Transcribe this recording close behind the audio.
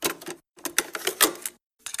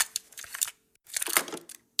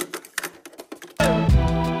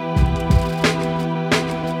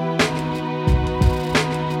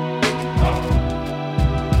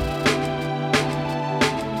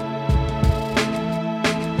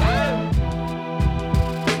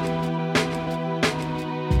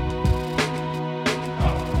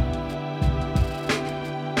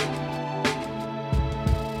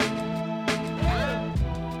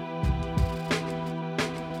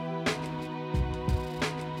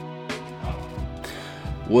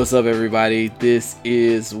What's up, everybody? This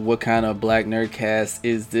is WaKinda Black NerdCast.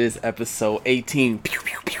 Is this episode 18? Pew,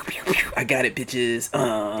 pew, pew, pew, pew. I got it, bitches.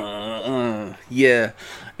 Yeah.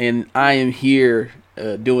 And I am here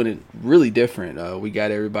doing it really different. We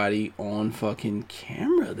got everybody on fucking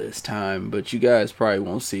camera this time, but you guys probably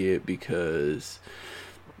won't see it because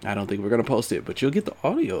I don't think we're going to post it, but you'll get the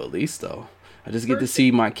audio at least, though. I just get to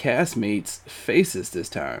see my castmates' faces this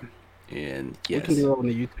time. And yes. We can do it on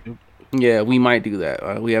the YouTube. Yeah, we might do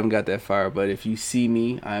that. We haven't got that far, but if you see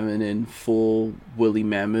me, I'm in full woolly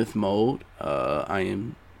mammoth mode. I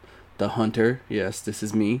am the hunter. Yes, this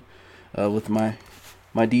is me with my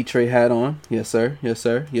D-tray hat on. Yes, sir. Yes,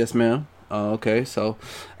 sir. Yes, ma'am. Okay, so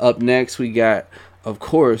up next we got, of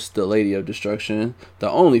course, the Lady of Destruction, the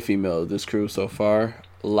only female of this crew so far,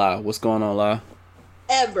 La. What's going on, La?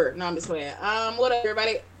 Ever. No, I'm just playing. What up,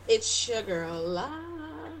 everybody? It's your girl, La.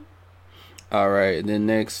 All right, and then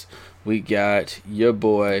next we got your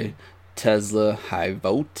boy Tesla High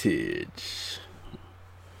Voltage.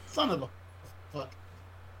 Son of a fuck.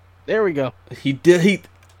 There we go.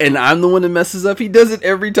 And I'm the one that messes up. He does it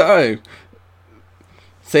every time.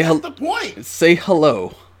 That's the point. Say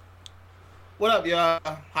hello. What up, y'all?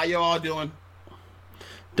 How y'all doing?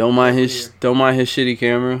 Don't mind his shitty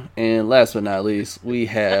camera. And last but not least, we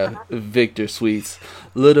have Victor Sweets,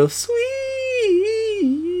 Little Sweet.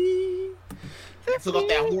 Took off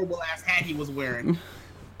that horrible ass hat he was wearing.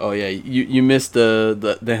 Oh yeah, you missed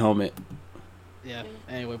the helmet. Yeah.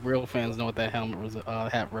 Anyway, real fans know what that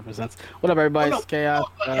hat represents. What up, everybody? It's Chaos.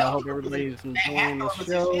 I hope everybody's enjoying the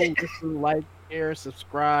show. Listen, like, share,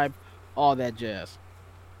 subscribe, all that jazz.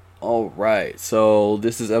 All right, so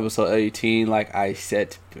this is episode 18. Like I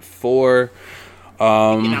said before,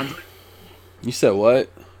 you said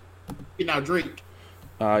what? You now drink.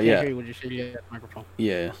 Yeah. Hear you with your shitty ass microphone.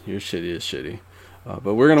 Yeah, your shit is shitty.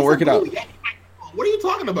 But we're gonna work it out. What are you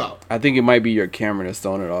talking about? I think it might be your camera that's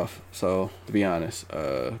throwing it off. So to be honest,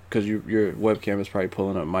 because your webcam is probably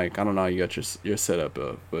pulling up mic. I don't know how you got your setup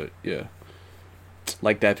up, but yeah,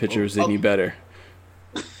 like that picture is any better.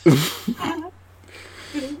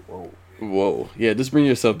 Whoa, yeah, just bring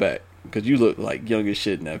yourself back because you look like young as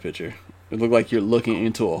shit in that picture. It looked like you're looking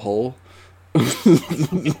into a hole.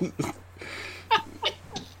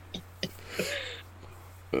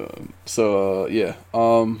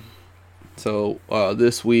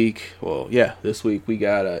 This week we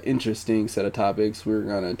got an interesting set of topics. We're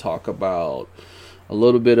gonna talk about a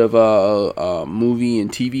little bit of movie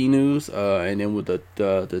and TV news, and then with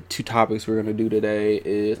the two topics we're gonna do today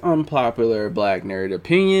is unpopular Black nerd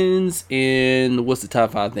opinions and what's the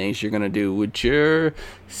top 5 things you're gonna do with your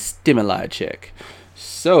stimuli check.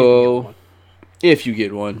 So if you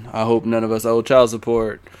get one, I hope none of us owe child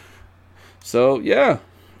support. So yeah.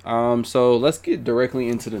 So let's get directly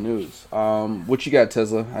into the news. What you got,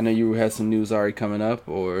 Tesla? I know you had some news already coming up,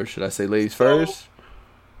 or should I say ladies first?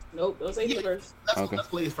 Nope, don't say first. Okay.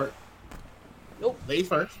 Let's ladies first. Nope. Ladies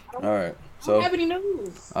first. All right. I don't have any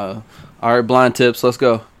news. All right, blind tips. Let's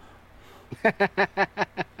go.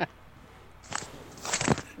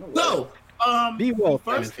 So, Be well,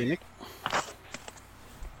 first. Phoenix.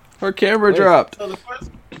 Her camera dropped. So the first.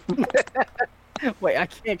 Wait, I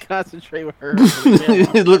can't concentrate with her.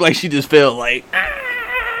 It looked like she just fell like.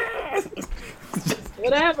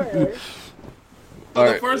 Whatever.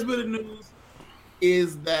 The first bit of news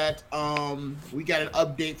is that we got an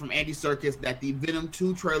update from Andy Serkis that the Venom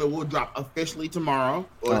 2 trailer will drop officially tomorrow,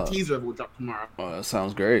 or a teaser will drop tomorrow. Oh, that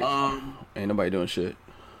sounds great. Ain't nobody doing shit.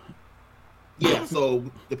 Yeah, so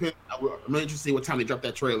I'm really interested to see what time they drop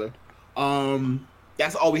that trailer.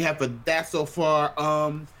 That's all we have for that so far.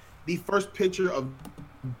 The first picture of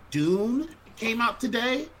Dune came out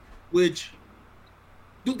today, which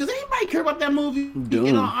does anybody care about that movie? Dune.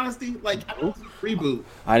 In all honesty, like I know it's a reboot.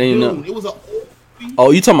 I didn't Dune. know. It was an old movie.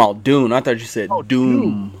 Oh, you talking about Dune? I thought you said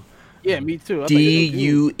Doom. Yeah, me too.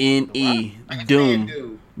 D-U-N-E.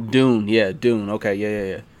 Dune. Dune. Yeah, Dune. Okay,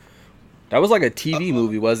 yeah. That was like a TV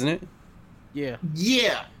movie, wasn't it? Yeah.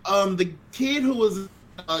 Yeah. The kid who was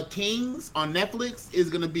Kings on Netflix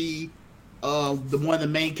is gonna be the one of the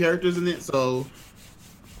main characters in it, so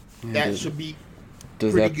that should be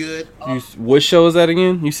pretty good. What show is that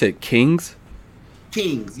again? You said Kings?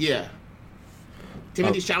 Kings, yeah.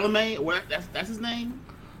 Timothy Chalamet, that's his name?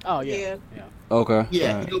 Oh yeah. Okay.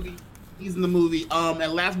 Yeah, he's in the movie.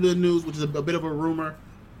 And last bit of news, which is a bit of a rumor.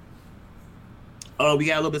 We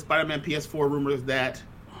got a little bit of Spider-Man PS4 rumors that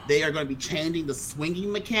they are going to be changing the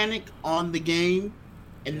swinging mechanic on the game.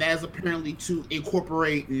 And that is apparently to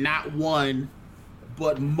incorporate not one,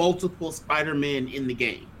 but multiple Spider-Man in the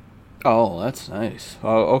game. Oh, that's nice.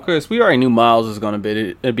 Okay, so we already knew Miles was going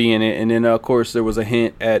to be in it, and then of course there was a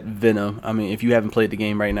hint at Venom. I mean, if you haven't played the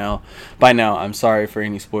game by now, I'm sorry for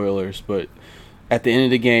any spoilers, but at the end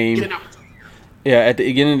of the game, yeah, at the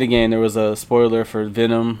beginning of the game, there was a spoiler for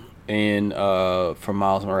Venom and for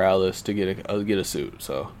Miles Morales to get a suit.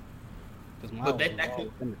 So, But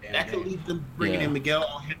that could lead them bringing in Miguel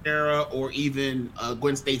O'Hara or even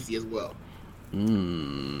Gwen Stacy as well.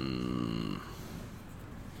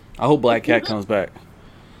 I hope Black Cat comes back.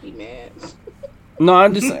 He mad. No, I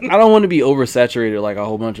don't want to be oversaturated like a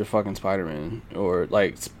whole bunch of fucking Spider-Man or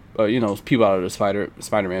like people out of the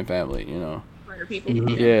Spider-Man family.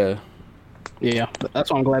 People. Yeah. Yeah,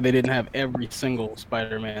 that's why I'm glad they didn't have every single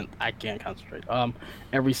Spider-Man. I can't concentrate.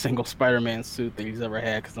 Every single Spider-Man suit that he's ever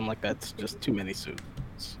had, because I'm like, that's just too many suits.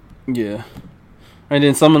 Yeah, and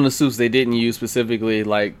then some of the suits they didn't use specifically,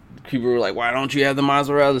 like people were like, "Why don't you have the Miles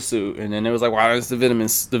Morales suit?" And then it was like, "Why is the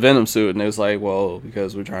Venom suit?" And it was like, "Well,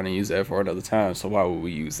 because we're trying to use that for another time. So why would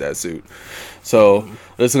we use that suit?" So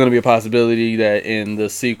there's going to be a possibility that in the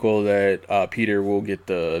sequel that Peter will get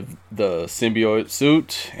the symbiote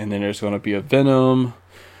suit, and then there's going to be a Venom.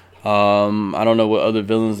 I don't know what other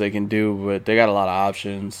villains they can do, but they got a lot of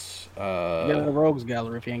options. You got the Rogues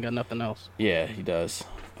Gallery if you ain't got nothing else. Yeah, he does.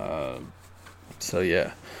 So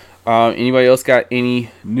yeah. Anybody else got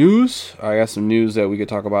any news? I got some news that we could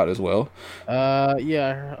talk about as well.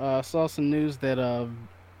 I saw some news that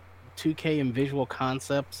 2K and Visual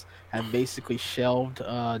Concepts have basically shelved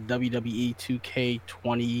WWE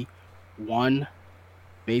 2K21,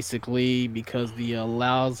 basically because the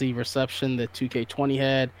lousy reception that 2K20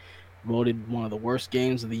 had. Voted one of the worst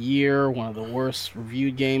games of the year, one of the worst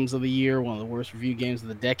reviewed games of the year, one of the worst reviewed games of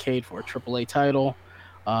the decade for a AAA title.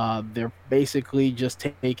 They're basically just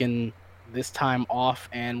taking this time off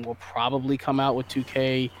and will probably come out with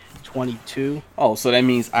 2K22. Oh, so that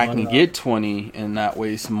means I can get 20 and not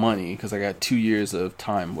waste money because I got 2 years of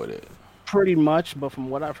time with it. Pretty much, but from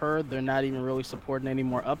what I've heard, they're not even really supporting any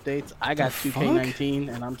more updates. I got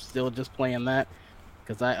 2K19 and I'm still just playing that.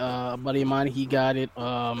 Because a buddy of mine, he got it. You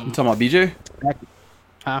talking about BJ?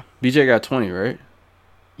 Huh? BJ got 20, right?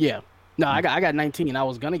 Yeah. No, I got 19. I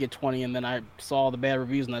was gonna get 20, and then I saw the bad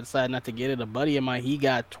reviews, and I decided not to get it. A buddy of mine, he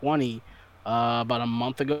got 20 about a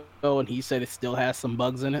month ago, and he said it still has some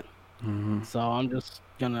bugs in it. Mm-hmm. So I'm just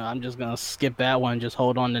gonna skip that one, just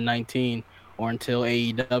hold on to 19, or until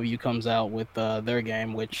AEW comes out with their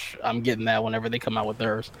game, which I'm getting that whenever they come out with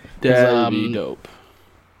theirs. That'd be dope.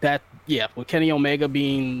 With Kenny Omega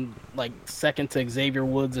being like second to Xavier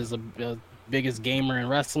Woods as the biggest gamer in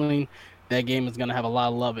wrestling, that game is going to have a lot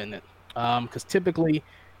of love in it. Because typically,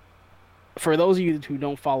 for those of you who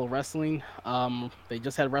don't follow wrestling, they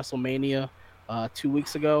just had WrestleMania 2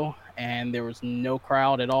 weeks ago, and there was no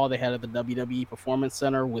crowd at all. They had it at the WWE Performance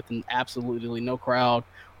Center with absolutely no crowd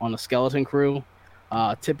on the Skeleton Crew.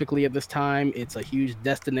 Typically at this time, it's a huge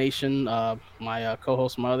destination. My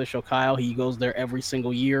co-host from my other show, Kyle, he goes there every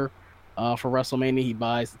single year for WrestleMania. He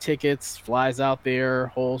buys the tickets, flies out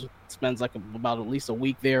there, spends like about at least a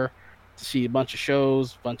week there to see a bunch of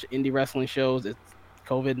shows, a bunch of indie wrestling shows. It's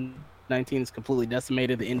COVID-19 has completely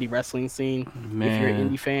decimated the indie wrestling scene. Man, if you're an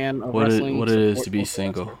indie fan of wrestling, what it is to be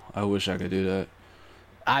single. I wish I could do that.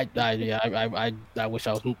 I wish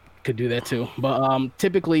I could do that too. But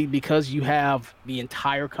typically, because you have the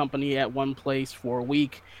entire company at one place for a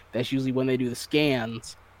week, that's usually when they do the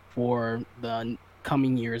scans for the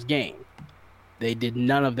coming year's game. They did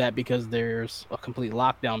none of that because there's a complete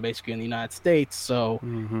lockdown basically in the United States, so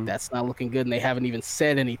that's not looking good, and they haven't even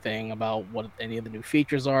said anything about what any of the new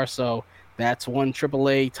features are. So that's one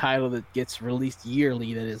AAA title that gets released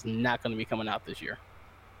yearly that is not going to be coming out this year.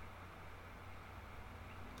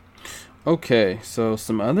 Okay, so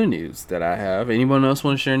some other news that I have. Anyone else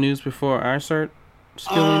want to share news before I start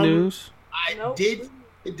spilling news? I did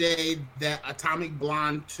today that Atomic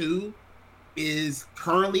Blonde 2 is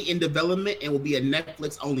currently in development and will be a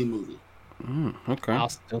Netflix-only movie. Okay. I'll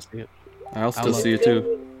still see it. I'll still see it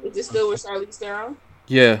too. Is it still with Charlize Theron?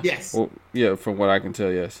 Yeah. Yes. Well, yeah, from what I can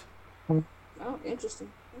tell, yes. Oh,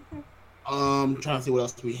 interesting. Okay. Trying to see what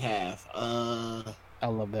else we have. I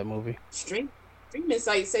love that movie. Streaming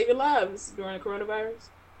sites save your lives during the coronavirus.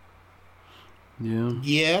 Yeah.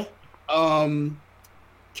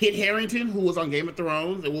 Kit Harington, who was on Game of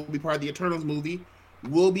Thrones and will be part of the Eternals movie,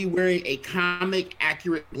 will be wearing a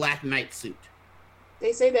comic-accurate Black Knight suit.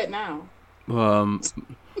 They say that now. Most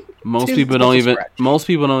people don't even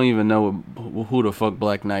know who the fuck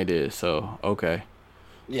Black Knight is. So okay.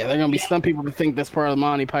 Yeah, they're gonna be some people to think that's part of the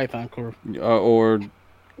Monty Python crew, or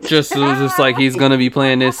just like he's gonna be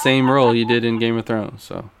playing this same role he did in Game of Thrones.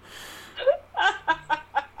 So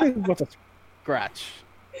What's a scratch?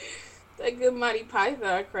 That good Monty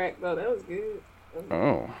Python crack though, that was good.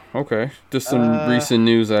 Oh, okay. Just some recent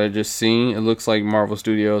news that I just seen. It looks like Marvel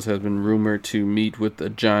Studios has been rumored to meet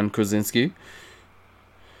with John Krasinski.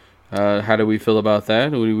 How do we feel about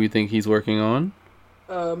that? What do we think he's working on?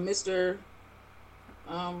 Mr.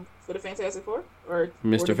 For the Fantastic Four or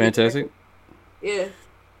Mr. Fantastic? Yeah.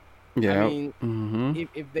 Yeah. I mean,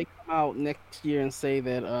 if they come out next year and say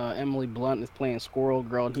that Emily Blunt is playing Squirrel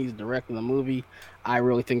Girl and he's directing the movie, I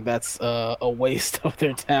really think that's a waste of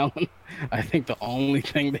their talent. I think the only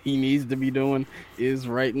thing that he needs to be doing is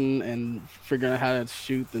writing and figuring out how to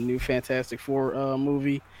shoot the new Fantastic Four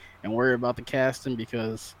movie and worry about the casting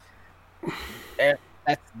because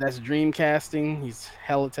that's dream casting. He's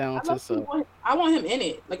hella talented. I want him in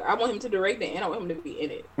it. Like I want him to direct it and I want him to be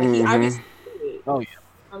in it. Like he obviously did it. Oh yeah.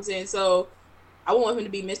 I'm saying so. I want him to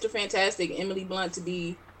be Mr. Fantastic, Emily Blunt to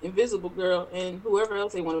be Invisible Girl, and whoever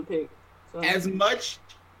else they want to pick. So. As much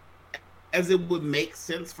as it would make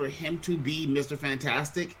sense for him to be Mr.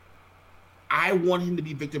 Fantastic, I want him to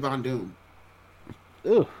be Victor Von Doom.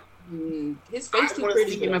 Ugh. His face too I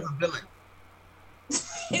pretty. See him as a villain.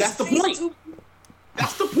 That's the point.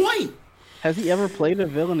 That's the point. Has he ever played a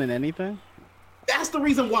villain in anything? That's the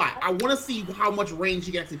reason why. I want to see how much range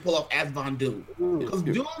he can actually pull off as Von Doom. Because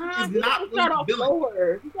Doom is not really a villain.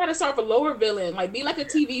 Lower. You gotta start with lower villain. Like be like a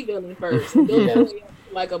TV villain first. Build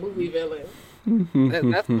like a movie villain.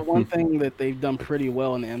 That's the one thing that they've done pretty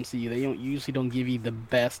well in the MCU. They usually don't give you the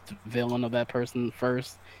best villain of that person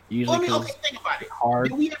first. Usually, okay, think about it. Hard.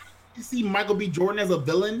 Did we ever see Michael B. Jordan as a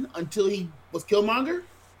villain until he was Killmonger?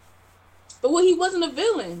 But he wasn't a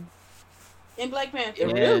villain in Black Panther.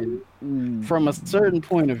 Really? From a certain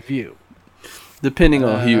point of view. Depending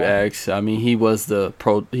on who you ask, I mean, he was the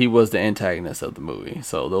antagonist of the movie,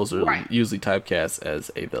 so those are usually typecast as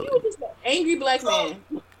a villain. He was just an angry black man.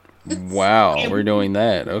 Wow, we're doing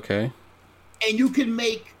that. Okay. And you can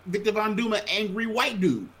make Victor Von Doom an angry white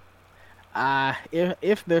dude.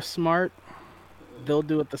 If they're smart, they'll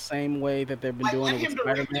do it the same way that they've been doing it with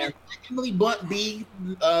Spider-Man. Let Emily Blunt be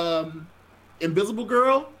Invisible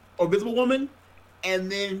Girl or Invisible Woman,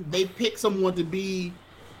 and then they pick someone to be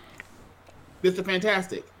Mr.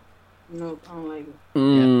 Fantastic. No, I don't like it. Yeah, I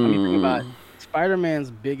mean, think about it.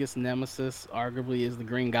 Spider-Man's biggest nemesis, arguably, is the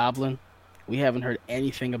Green Goblin. We haven't heard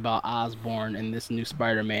anything about Osborn in this new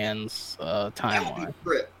Spider-Man's timeline.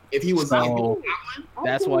 If he was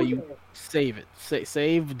that's why you save it.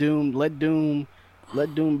 Save Doom. Let Doom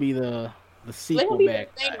be the sequel back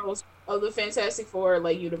of the Fantastic Four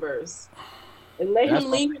universe. And let him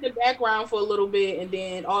linger in the background for a little bit, and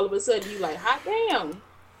then all of a sudden you like, hot damn.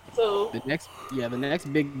 So the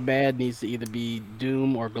next big bad needs to either be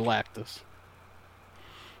Doom or Galactus.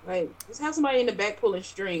 Like, just have somebody in the back pulling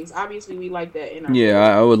strings. Obviously, we like that in our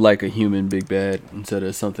I would like a human big bad instead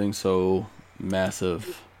of something so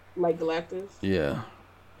massive. Like Galactus? Yeah.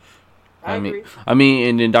 I agree. I mean,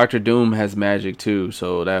 and then Dr. Doom has magic too,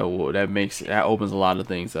 so that opens a lot of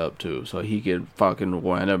things up too. So he could fucking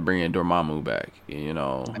wind up bringing Dormammu back, you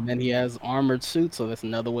know. And then he has armored suits, so that's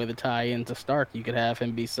another way to tie into Stark. You could have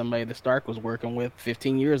him be somebody that Stark was working with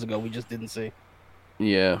 15 years ago. We just didn't see.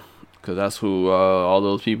 Yeah, because that's who all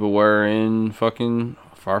those people were in fucking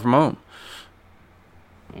Far From Home.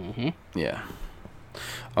 Mm-hmm. Yeah.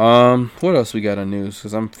 What else we got on news?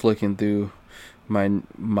 Because I'm flicking through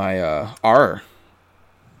our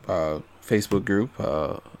Facebook group.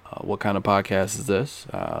 What kind of podcast is this?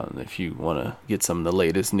 If you want to get some of the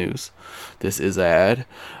latest news, this is an ad.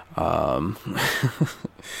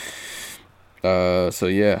 So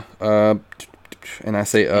yeah. And I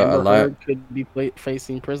say a lot. Could be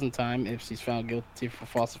facing prison time if she's found guilty for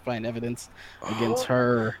falsifying evidence against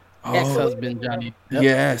her ex-husband Johnny Depp.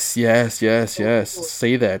 Yes.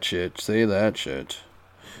 Say that shit.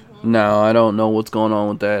 No, I don't know what's going on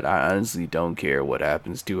with that. I honestly don't care what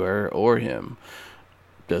happens to her or him.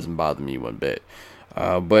 Doesn't bother me one bit.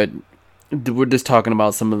 But we're just talking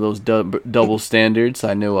about some of those double standards.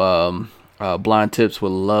 I know Blind Tips would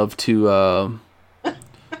love to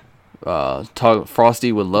talk.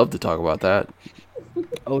 Frosty would love to talk about that.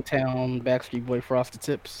 O-Town Backstreet Boy Frosty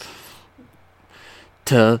Tips.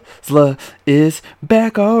 Tesla is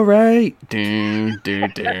back, all right. Yeah,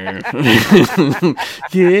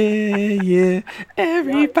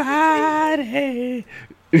 everybody.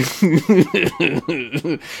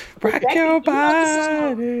 Rock your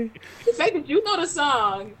body. The fact that you know the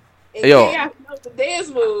song. And yo, know the dance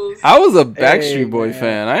moves. I was a Backstreet Boy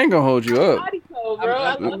fan. I ain't gonna hold you up.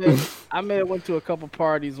 I may have went to a couple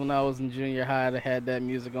parties when I was in junior high that had that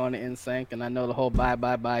music on the NSYNC, and I know the whole bye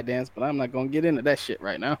bye bye dance, but I'm not gonna get into that shit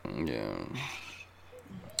right now. Yeah.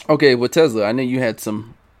 Okay, well, Tesla, I know you had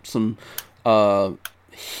some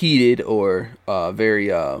heated or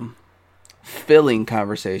very filling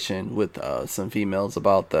conversation with some females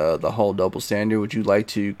about the whole double standard. Would you like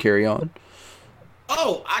to carry on?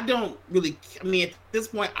 Oh, I don't really. I mean, at this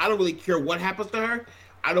point, I don't really care what happens to her.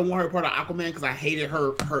 I don't want her part of Aquaman because I hated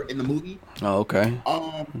her in the movie. Oh, okay.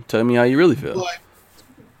 Tell me how you really feel. But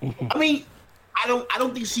I mean, I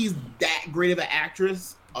don't think she's that great of an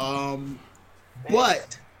actress.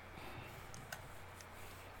 But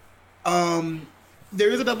there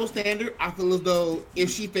is a double standard. I feel as though if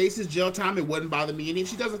she faces jail time, it wouldn't bother me any. If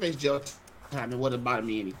she doesn't face jail time, it wouldn't bother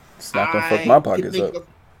me any. It's not gonna fuck my pockets up.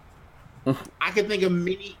 I can think of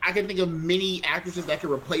many actresses that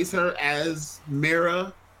could replace her as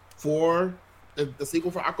Mera for the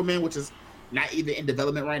sequel for Aquaman, which is not even in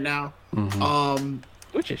development right now. Mm-hmm.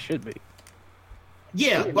 Which it should be.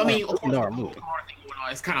 Yeah, but I mean, of course,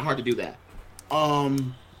 it's kind of hard to do that.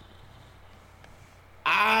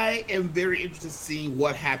 I am very interested in seeing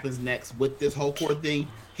what happens next with this whole court thing.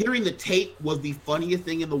 Hearing the tape was the funniest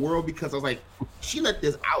thing in the world because I was like, she let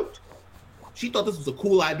this out. She thought this was a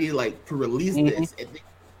cool idea, like to release this,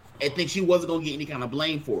 and think she wasn't gonna get any kind of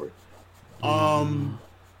blame for it. I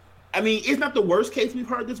mean, it's not the worst case we've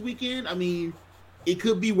heard this weekend. I mean, it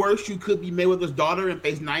could be worse. You could be Mayweather's daughter and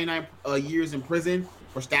face 99 years in prison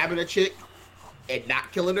for stabbing a chick and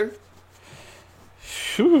not killing her.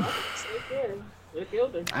 I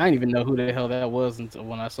didn't even know who the hell that was until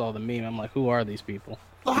when I saw the meme. I'm like, who are these people?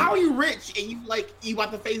 So how are you rich and you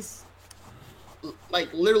about to face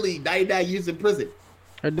like literally 99 years in prison?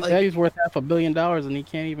 Her daddy's worth $500 million and he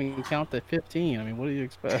can't even count to 15. I mean, what do you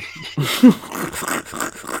expect?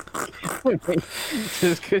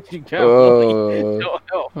 Just because you got money, don't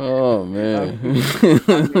help. Oh man!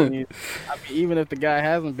 I mean, even if the guy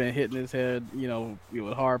hasn't been hitting his head,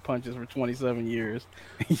 with hard punches for 27 years,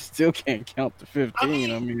 he still can't count to 15.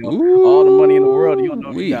 I mean, all the money in the world, you don't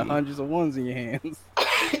know if you got hundreds of ones in your hands.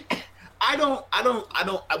 I don't.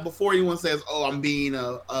 Before anyone says, "Oh, I'm being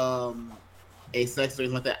a sex or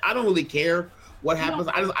anything like that," I don't really care what happens.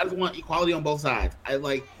 I just want equality on both sides. I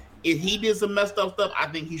like. If he did some messed up stuff, I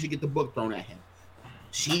think he should get the book thrown at him.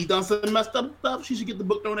 She done some messed up stuff, she should get the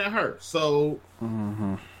book thrown at her. So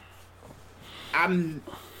I'm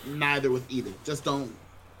neither with either. Just don't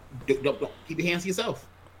keep your hands to yourself.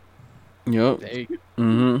 Yep.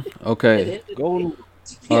 Okay.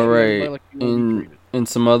 All right. In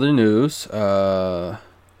some other news, Kevin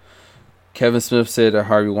Smith said that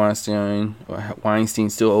Harvey Weinstein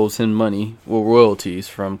still owes him money or royalties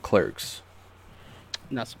from Clerks.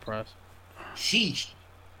 Not surprised. Sheesh.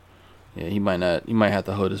 Yeah, he might not. He might have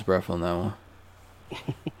to hold his breath on that one.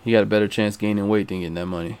 He got a better chance gaining weight than getting that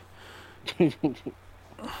money.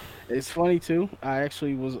 It's funny too. I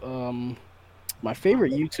actually was my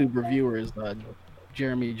favorite YouTube reviewer is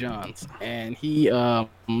Jeremy Johns, and he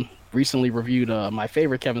recently reviewed my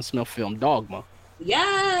favorite Kevin Smith film, Dogma.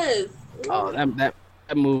 Yes. Oh, that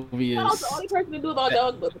movie is. I was the only person to do about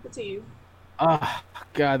Dogma. But continue.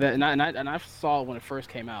 God, that and I saw it when it first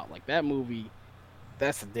came out. Like that movie,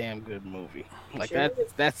 that's a damn good movie. Like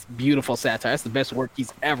that's beautiful satire. That's the best work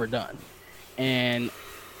he's ever done. And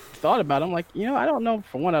thought about it, I'm like, I don't know.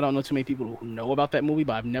 For one, I don't know too many people who know about that movie,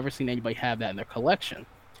 but I've never seen anybody have that in their collection.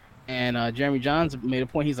 And Jeremy Johns made a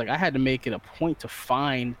point. He's like, I had to make it a point to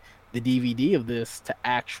find the DVD of this to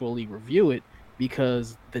actually review it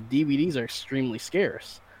because the DVDs are extremely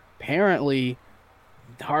scarce. Apparently,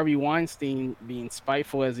 Harvey Weinstein, being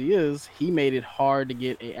spiteful as he is, he made it hard to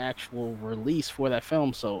get an actual release for that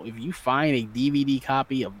film. So if you find a DVD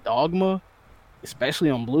copy of Dogma, especially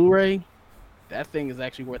on Blu-ray, that thing is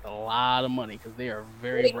actually worth a lot of money because they are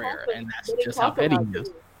very rare, and that's just how petty he is.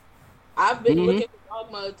 I've been looking for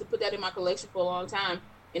Dogma to put that in my collection for a long time,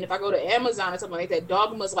 and if I go to Amazon or something like that,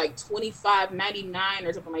 Dogma's like $25.99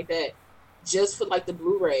 or something like that, just for like the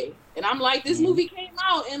Blu-ray. And I'm like, this movie came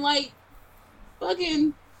out in like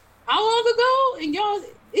fucking how long ago? And y'all,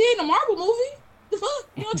 it ain't a Marvel movie. The fuck?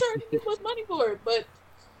 Y'all charging too much money for it, but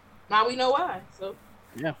now we know why. So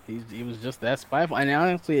yeah, he was just that spiteful, and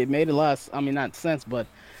honestly, it made a lot. Not sense, but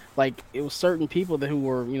like it was certain people who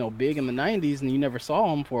were big in the '90s, and you never saw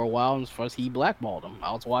them for a while. And as far as he blackballed them,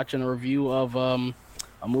 I was watching a review of a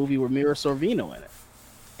movie with Mira Sorvino in it,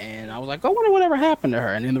 and I was like, I wonder whatever happened to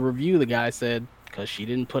her. And in the review, the guy said because she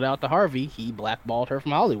didn't put out the Harvey, he blackballed her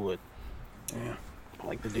from Hollywood. Yeah.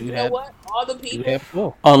 Like the dude had what? All the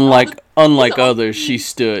people. Unlike others, she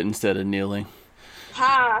stood instead of kneeling.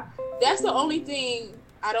 That's the only thing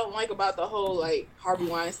I don't like about the whole like Harvey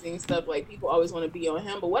Weinstein stuff. Like people always want to be on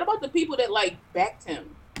him, but what about the people that like backed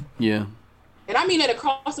him? Yeah. And I mean that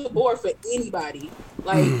across the board for anybody.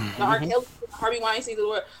 Like the R. Kelly, Harvey Weinstein, the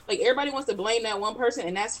world. Like everybody wants to blame that one person,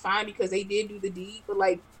 and that's fine because they did do the deed. But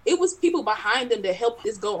like it was people behind them that helped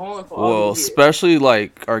this go on for all these years. Especially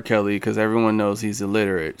like R. Kelly, because everyone knows he's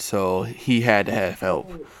illiterate, so he had to have help.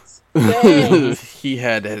 He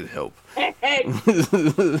had to have help.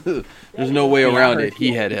 There's no way around it.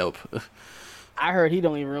 He had help. I heard he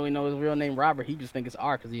don't even really know his real name, Robert. He just think it's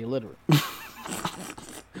R because he's illiterate.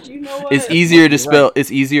 You know what? It's easier to spell. Right.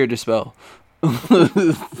 It's easier to spell.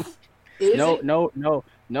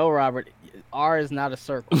 No, Robert. R is not a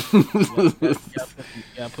circle. You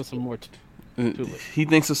gotta put some more to it. He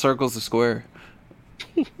thinks a circle's a square.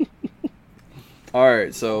 All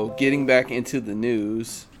right, so getting back into the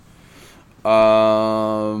news.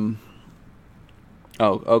 Oh,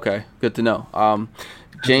 okay. Good to know.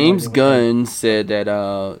 James Gunn said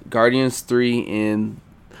that Guardians 3 and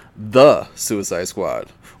the Suicide Squad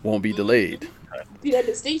won't be delayed. See that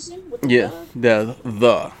distinction? With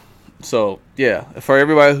the. So, yeah, for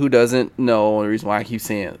everybody who doesn't know, the reason why I keep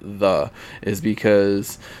saying the is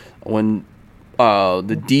because when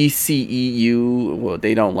the DCEU, well,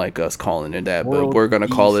 they don't like us calling it that, but we're going to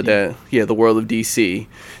call it that. Yeah, the world of DC.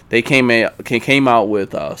 They came out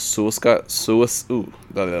with Suicide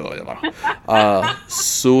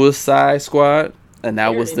Squad, and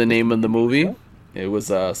that was the name of the movie. It was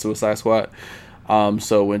Suicide Squad.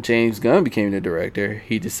 So when James Gunn became the director,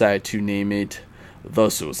 he decided to name it The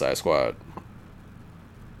Suicide Squad.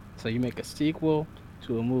 So you make a sequel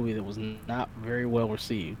to a movie that was not very well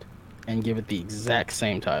received and give it the exact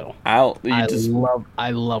same title. I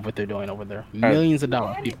love what they're doing over there. Millions of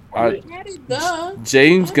dollars.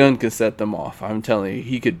 James Gunn could set them off. I'm telling you,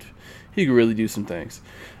 he could really do some things.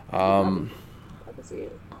 So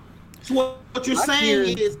what you're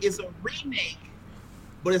saying is it's a remake,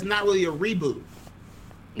 but it's not really a reboot.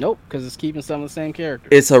 Nope, because it's keeping some of the same characters.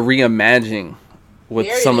 It's a reimagining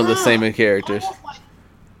with some of the same characters.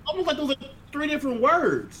 Almost like those are three different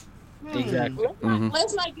words. Exactly.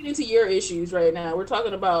 Let's not get into your issues right now. We're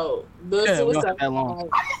talking about the Suicide Squad.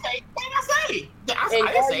 I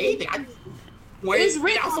didn't say anything. It's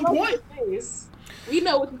written on some point. We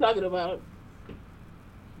know what you're talking about.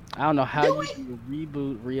 I don't know how you can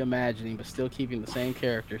reboot reimagining, but still keeping the same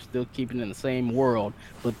character, still keeping it in the same world,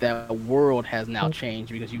 but that world has now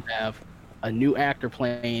changed because you have a new actor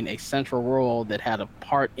playing a central role that had a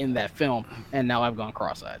part in that film, and now I've gone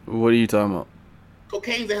cross-eyed. What are you talking about?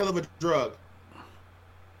 Cocaine's a hell of a drug.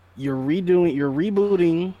 You're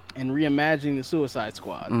rebooting and reimagining the Suicide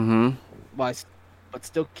Squad, but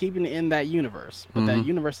still keeping it in that universe. But that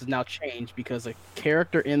universe has now changed because a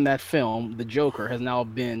character in that film, the Joker, has now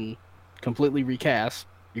been completely recast.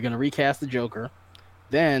 You're going to recast the Joker.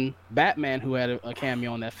 Then Batman, who had a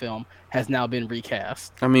cameo in that film, has now been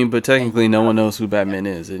recast. I mean, but technically no one knows who Batman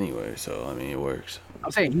is anyway, so, I mean, it works.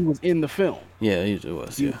 I'm saying he was in the film. Yeah, he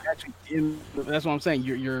was, yeah. That's what I'm saying.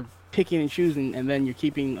 You're picking and choosing, and then you're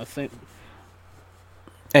keeping a...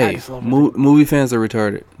 Hey, movie fans are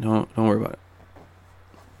retarded. Don't worry about it.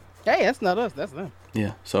 Hey, that's not us. That's them.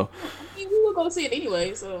 Yeah, so... we were going to see it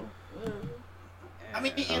anyway, so...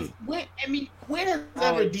 when has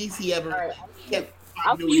ever DC ever kept...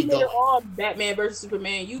 After you later on Batman versus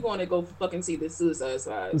Superman, you going to go fucking see the Suicide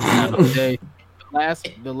Squad. The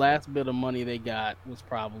last bit of money they got was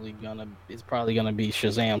probably gonna be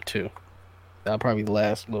Shazam 2. That'll probably be the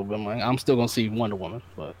last little bit of money. I'm still gonna see Wonder Woman,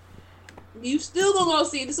 but you still gonna go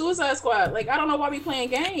see the Suicide Squad. Like, I don't know why we playing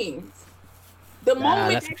games. The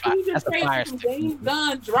moment that James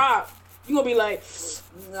Gunn drop, you gonna be like,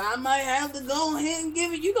 I might have to go ahead and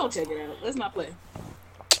give it. You gonna check it out. Let's not play.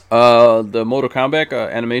 The Mortal Kombat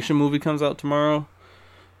animation movie comes out tomorrow.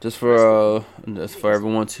 Just for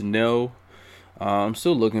everyone to know. I'm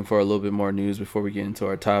still looking for a little bit more news before we get into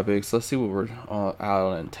our topics. Let's see what we're out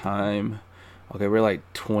on time. Okay, we're like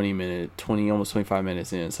almost 25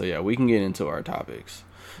 minutes in. So yeah, we can get into our topics.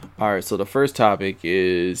 All right, so the first topic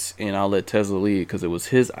is, and I'll let Tesla lead because it was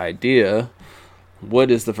his idea.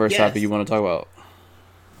 What is the first topic you want to talk about?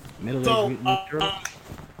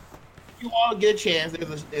 You all get a chance.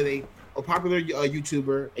 There's a popular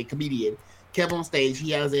YouTuber, a comedian, kept on stage.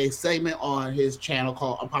 He has a segment on his channel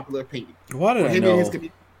called Unpopular Opinion. Why did I know that's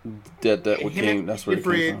where it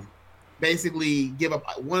came from? Basically, give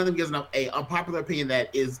up. One of them gives up a unpopular opinion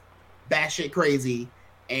that is batshit crazy,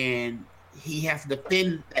 and he has to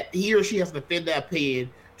defend that. He or she has to defend that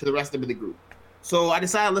opinion to the rest of the group. So I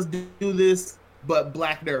decided let's do this, but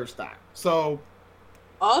Black Nerd style. So.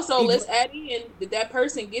 Also, let's add in that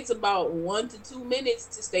person gets about 1 to 2 minutes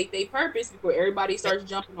to state their purpose before everybody starts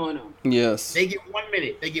jumping on them. Yes. They get 1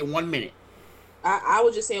 minute. I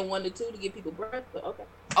was just saying 1 to 2 to give people breath, but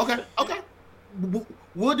okay. Okay.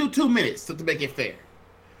 We'll do 2 minutes to make it fair.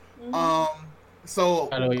 Mm-hmm. So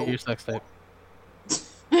I know your sex tape.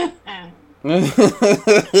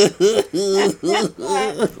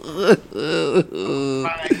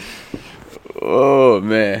 Oh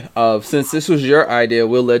man! Since this was your idea,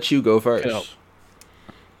 we'll let you go first. Go.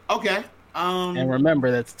 Okay. And remember,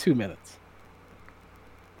 that's 2 minutes.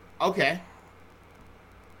 Okay.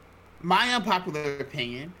 My unpopular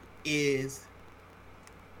opinion is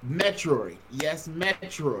Metroid. Yes,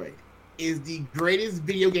 Metroid is the greatest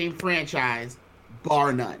video game franchise,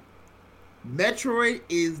 bar none. Metroid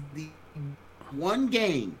is the one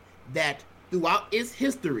game that throughout its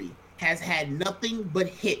history has had nothing but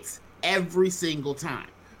hits every single time.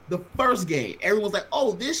 The first game, everyone's like,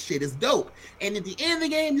 oh, this shit is dope. And at the end of the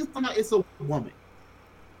game, you find out it's a woman.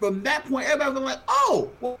 From that point, everybody's like, oh,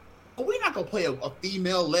 well, we're not going to play a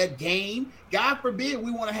female-led game. God forbid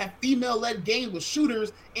we want to have female-led games with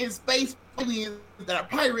shooters in space, aliens that are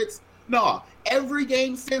pirates. No, every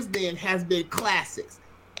game since then has been classics.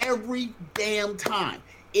 Every damn time.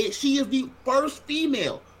 She is the first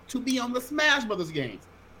female to be on the Smash Brothers games.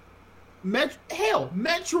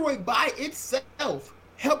 Metroid by itself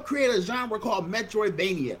helped create a genre called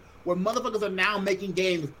Metroidvania, where motherfuckers are now making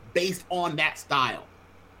games based on that style.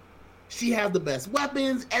 She has the best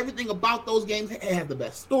weapons. Everything about those games. It has the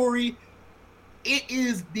best story. It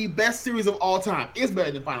is the best series of all time. It's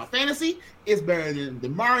better than Final Fantasy. It's better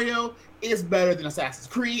than Mario. It's better than Assassin's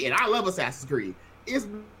Creed. And I love Assassin's Creed. It's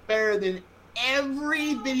better than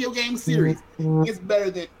every video game series. It's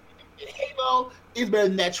better than Halo. It's better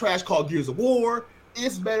than that trash called Gears of War.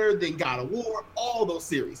 It's better than God of War. All those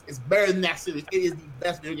series. It's better than that series. It is the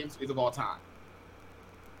best video game series of all time.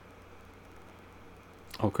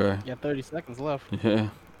 Okay. You got 30 seconds left. Yeah.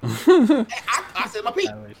 I said my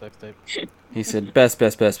piece. Sex tape. He said best.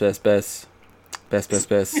 Just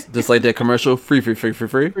like that commercial. Free.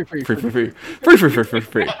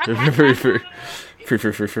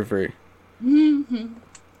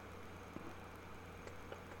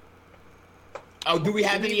 Oh, do we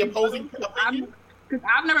have any opposing opinions?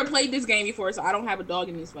 I've never played this game before, so I don't have a dog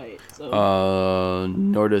in this fight. So.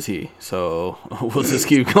 Nor does he. So we'll just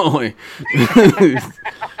keep going.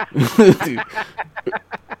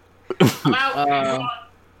 I'm out.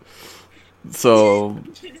 So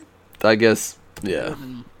I guess yeah.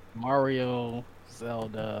 Mario,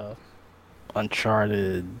 Zelda,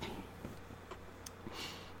 Uncharted.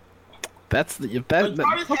 That's the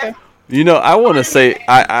okay. You know, I want to say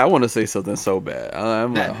I want to say something so bad.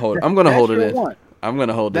 I'm gonna hold it in. One. I'm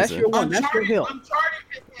gonna hold That's this your in. one. That's your hill.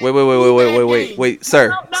 Wait,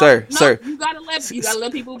 sir. You gotta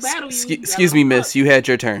let people battle you. Excuse me, miss. You had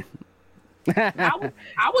your turn. I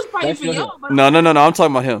was fighting for y'all. But No. I'm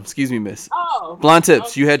talking about him. Excuse me, miss. Oh, Blonde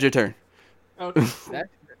tips. okay. You had your turn. Okay.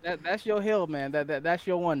 That's your hill, man. That's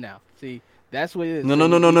your one now. See, that's what it is. No. We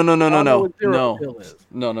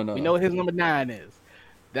know what his number 9 is.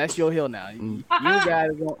 That's your hill now. You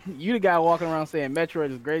the guy walking around saying Metroid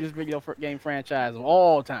is the greatest video game franchise of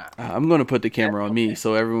all time. I'm gonna put the camera on me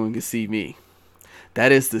so everyone can see me.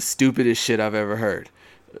 That is the stupidest shit I've ever heard.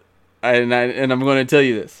 And I'm gonna tell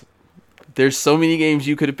you this. There's so many games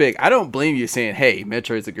you could have picked. I don't blame you saying, "Hey,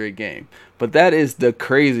 Metroid's a great game," but that is the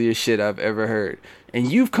craziest shit I've ever heard. And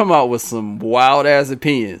you've come out with some wild ass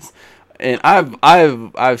opinions. And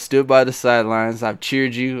I've stood by the sidelines. I've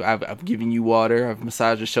cheered you. I've given you water. I've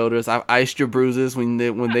massaged your shoulders. I've iced your bruises when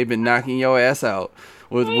they've been knocking your ass out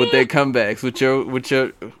with their comebacks. With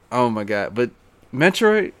your oh my god! But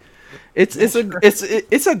Metroid, it's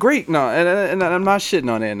a great and I'm not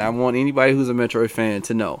shitting on it. And I want anybody who's a Metroid fan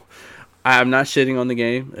to know, I'm not shitting on the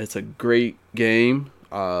game. It's a great game.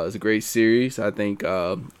 It's a great series. I think,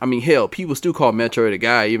 hell, people still call Metroid a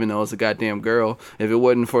guy, even though it's a goddamn girl. If it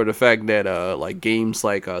wasn't for the fact that, like games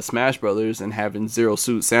like Smash Brothers and having Zero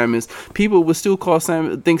Suit Samus, people would still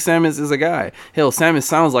think Samus is a guy. Hell, Samus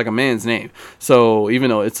sounds like a man's name. So, even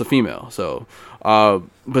though it's a female. So,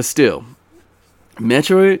 but still,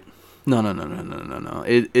 Metroid. No.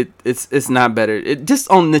 It's not better. It just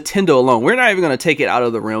on Nintendo alone. We're not even gonna take it out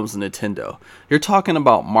of the realms of Nintendo. You're talking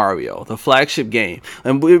about Mario, the flagship game,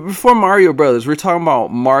 and before Mario Brothers, we're talking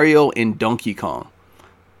about Mario and Donkey Kong.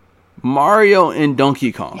 You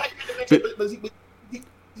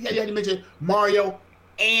had to mention Mario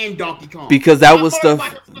and Donkey Kong because that was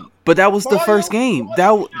the first game.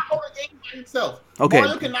 Mario cannot hold a game by himself. Okay.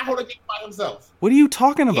 Mario cannot hold a game by himself. What are you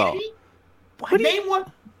talking about? Name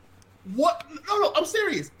one. What? No, I'm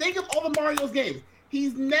serious. Think of all the Mario's games.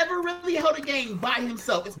 He's never really held a game by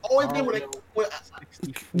himself. It's always been with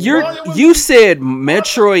you said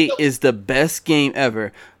Metroid is the best game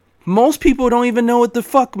ever. Most people don't even know what the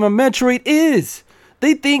fuck a Metroid is.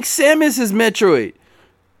 They think Samus is Metroid.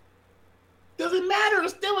 Doesn't matter.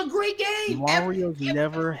 It's still a great game. Mario's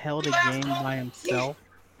never held a game by himself.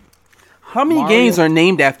 How many games are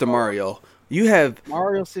named after Mario? You have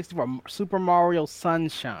Mario 64, Super Mario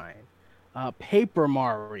Sunshine, Paper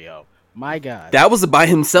Mario. My God, that was by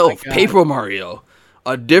himself. Paper Mario,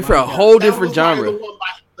 a whole different genre.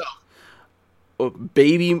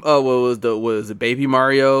 Baby, what was it? Baby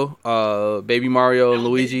Mario, Baby Mario and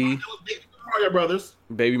Luigi.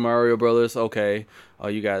 Baby Mario Brothers. Okay.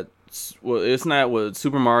 You got. Well, it's not with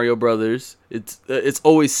Super Mario Brothers. It's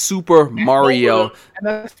always Super Mario. And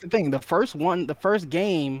that's the thing. The first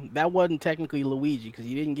game, that wasn't technically Luigi because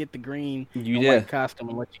you didn't get the green and white costume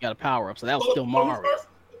unless you got a power up. So that was still Mario.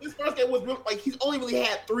 His first game was like he's only really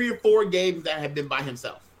had 3 or 4 games that have been by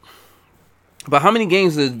himself. But how many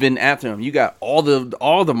games has been after him? You got all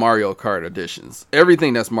the Mario Kart editions.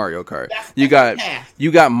 Everything that's Mario Kart. You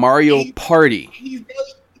got Mario Party.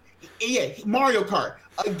 Mario Kart.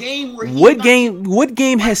 A game where what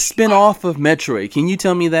game has spin off of Metroid? Can you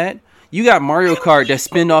tell me that? You got Mario Kart that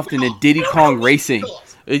spin off into Diddy Kong Racing.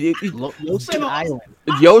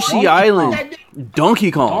 Yoshi Island.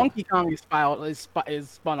 Donkey Kong. Donkey Kong is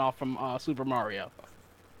spun off from Super Mario.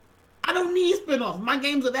 I don't need spin-offs. My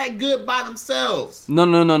games are that good by themselves.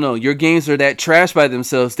 No. Your games are that trash by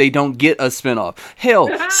themselves. They don't get a spin-off. Hell,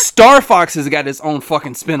 Star Fox has got its own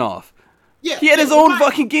fucking spin-off. Yeah, he had his own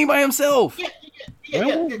fucking game by himself.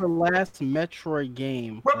 When was the last Metroid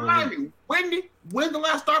game? Remind me, when the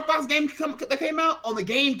last Star Fox game that came out? On the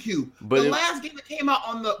GameCube. But the last game that came out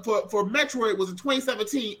on for Metroid was in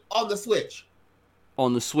 2017 on the Switch.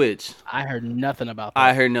 On the Switch. I heard nothing about that.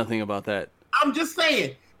 I heard nothing about that. I'm just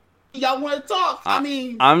saying. Y'all want to talk?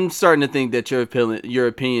 I'm starting to think that your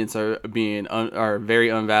opinions are very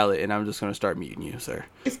invalid, and I'm just going to start muting you, sir.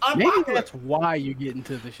 Maybe that's why you get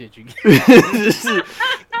into the shit you get.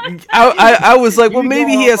 I was like, well,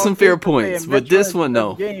 maybe he has some fair points, but this one,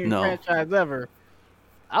 no. Franchise ever.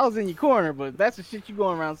 I was in your corner, but that's the shit you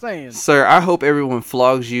going around saying. Sir, I hope everyone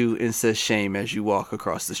flogs you and says shame as you walk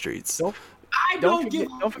across the streets. Don't forget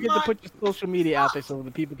to put your social media out there so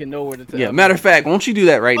the people can know where to tell. Yeah, matter of fact, won't you do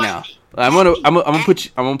that right now? I'm gonna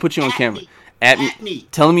put you on camera. At me.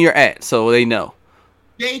 Tell me you're at so they know.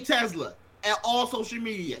 Jay Tesla at all social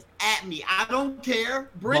medias. At me. I don't care.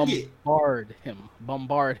 Bring it.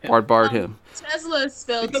 Bombard him. Tesla is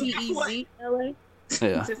spelled T-E-Z-L-A.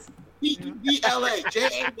 Yeah. T-E-Z-L-A.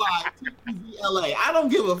 J-A-Y-T-E-Z-L-A. I don't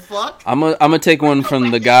give a fuck. I'm gonna take one from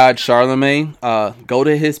the god Charlemagne. Go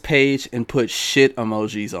to his page and put shit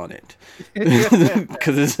emojis on it.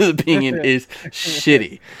 Because his opinion is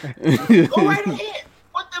shitty. Go right ahead.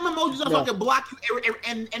 Put them emojis on so I can block you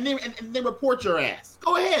and then report your ass.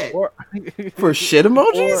 Go ahead. For shit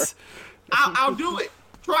emojis? I'll do it.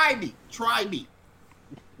 Try me.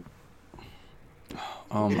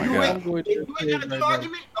 Oh my god. If you ain't got a good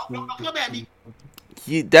argument, don't come at me.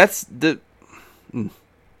 That's the... I'm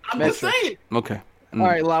just saying. Okay. All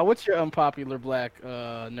right, La, what's your unpopular black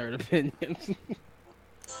nerd opinion?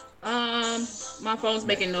 My phone's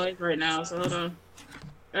making noise right now, so hold on.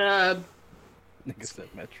 Nigga said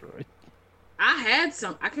Metroid. I had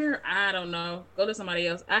some. I don't know. Go to somebody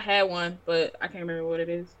else. I had one, but I can't remember what it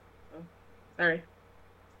is. So, sorry.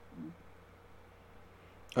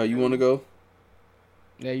 You want to go?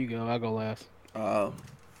 There you go. I'll go last.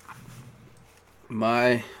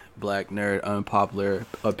 My black nerd unpopular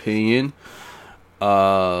opinion.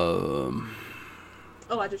 Oh,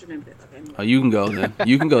 I just remembered it. Okay. Oh, you can go then.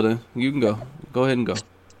 You can go. Go ahead and go.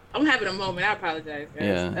 I'm having a moment. I apologize, guys.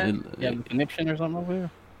 Yeah. You have a connection or something over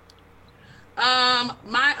here?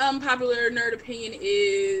 My unpopular nerd opinion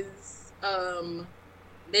is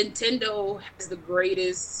Nintendo has the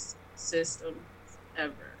greatest systems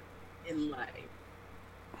ever in life.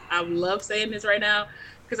 I love saying this right now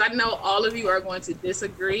because I know all of you are going to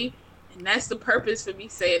disagree, and that's the purpose for me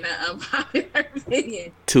saying that unpopular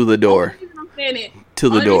opinion. To the door. The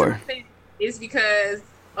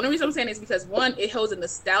only reason I'm saying it is because one, it holds a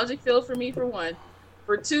nostalgic feel for me. For one,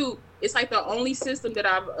 for two, it's like the only system that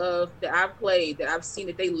I've played that I've seen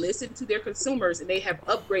that they listen to their consumers and they have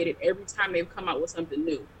upgraded every time they've come out with something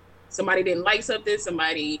new. Somebody didn't like something,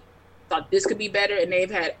 somebody thought this could be better, and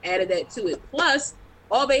they've had added that to it. Plus,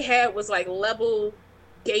 all they had was like level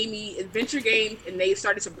gamey adventure games, and they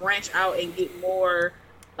started to branch out and get more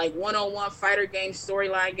like one-on-one fighter games,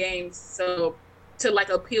 storyline games. So to like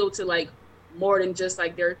appeal to like more than just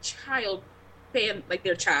like their child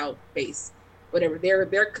base. whatever.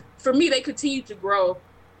 They're for me, they continue to grow,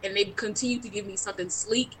 and they continue to give me something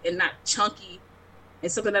sleek and not chunky,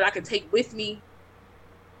 and something that I can take with me,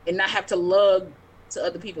 and not have to lug to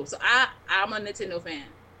other people. So I'm a Nintendo fan,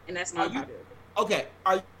 and that's my popular. Okay,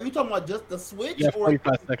 are you talking about just the Switch? You have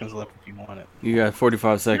 45 seconds left if you want it. You got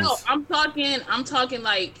 45 seconds. No, I'm talking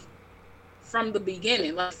like from the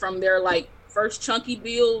beginning, like from their like first chunky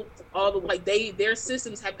build, all the like their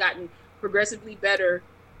systems have gotten progressively better,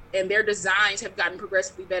 and their designs have gotten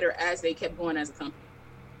progressively better as they kept going as a company.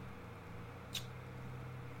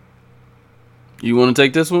 You want to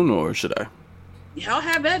take this one, or should I? Y'all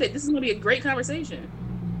have at it. This is gonna be a great conversation.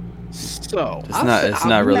 So it's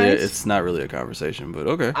not really a conversation, but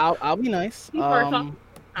okay. I'll be nice.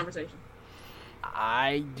 Conversation.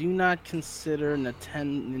 I do not consider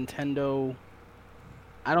Nintendo.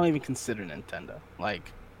 I don't even consider Nintendo.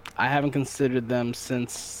 Like, I haven't considered them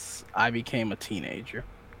since I became a teenager.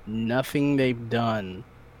 Nothing they've done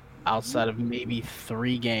outside of maybe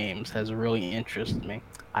 3 games has really interested me.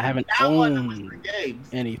 I haven't owned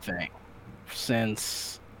anything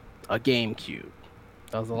since a GameCube.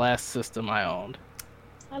 That was the last system I owned.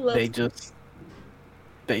 They just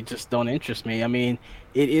don't interest me. I mean,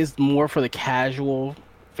 it is more for the casual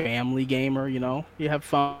family gamer, you know. You have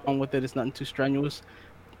fun with it. It's nothing too strenuous.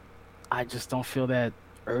 I just don't feel that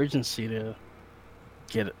urgency to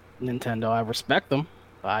get a Nintendo. I respect them.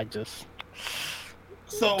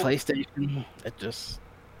 PlayStation, it just...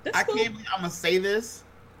 I can't believe I'm going to say this.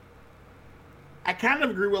 I kind of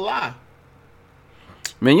agree with La.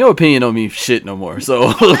 Man, your opinion don't mean shit no more. So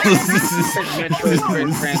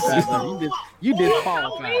you did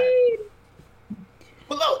qualify.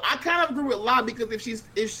 But look, I kind of agree with La because if she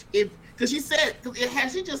just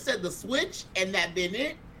said the Switch and that been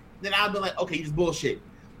it, then I'd be like, okay, you just bullshit.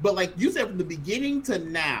 But like you said, from the beginning to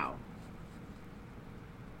now,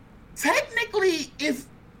 technically,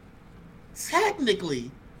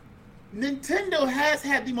 Nintendo has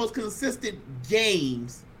had the most consistent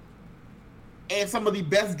games and some of the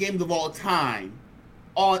best games of all time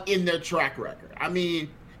in their track record. I mean,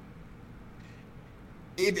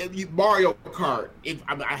 Mario Kart,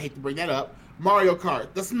 I hate to bring that up, Mario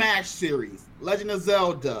Kart, the Smash series, Legend of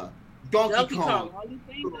Zelda, Donkey Kong. All these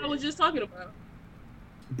things I was just talking about.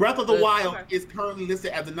 Breath of the Wild is currently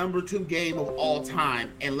listed as the number 2 game of all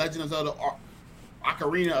time, and Legend of Zelda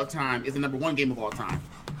Ocarina of Time is the number 1 game of all time.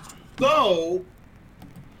 So,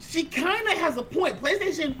 she kind of has a point.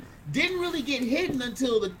 PlayStation didn't really get hidden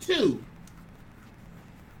until the 2,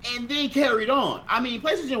 and then carried on. I mean,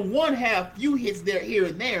 PlayStation 1 had a few hits there, here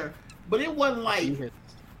and there, but it wasn't like...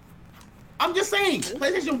 I'm just saying,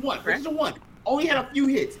 PlayStation 1 only had a few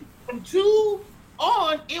hits. From 2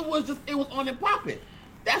 on, it was on and popping.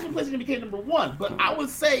 That's when PlayStation became number 1. But I would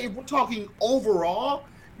say, if we're talking overall,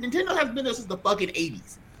 Nintendo has been there since the fucking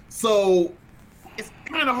 80s. So, it's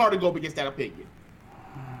kind of hard to go up against that opinion.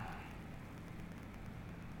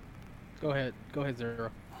 Go ahead,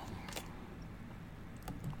 Zero.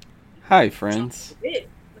 Hi, friends. Look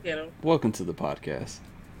at him. Welcome to the podcast.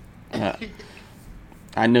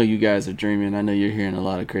 I know you guys are dreaming. I know you're hearing a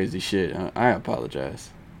lot of crazy shit. I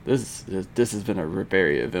apologize. This has been a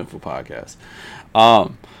very eventful podcast.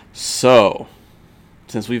 So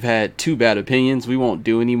since we've had 2 bad opinions, we won't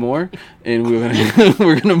do any more, and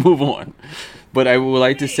we're gonna move on. But I would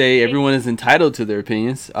like to say everyone is entitled to their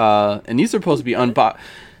opinions, and these are supposed to be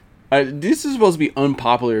this is supposed to be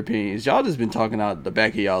unpopular opinions. Y'all just been talking out the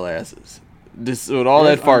back of y'all asses. This with all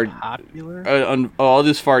that fart, all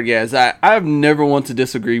this fart gas. I've never want to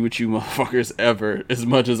disagree with you motherfuckers ever as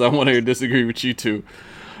much as I want to disagree with you two.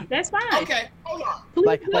 That's fine. Okay, hold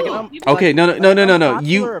on. Okay, no.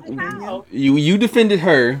 You defended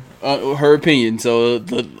her opinion, so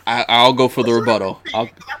I'll go for the rebuttal. I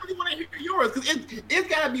really want to hear yours because it's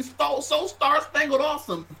gotta be so star spangled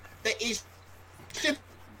awesome that it's shit.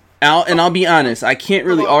 I'll be honest, I can't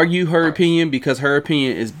really argue her opinion because her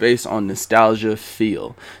opinion is based on nostalgia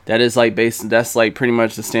feel. That's like pretty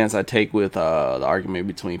much the stance I take with the argument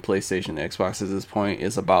between PlayStation and Xbox at this point.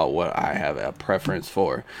 Is about what I have a preference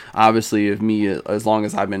for. Obviously, as long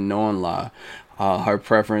as I've been knowing La, her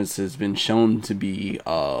preference has been shown to be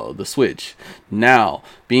the Switch. Now,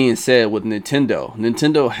 being said, with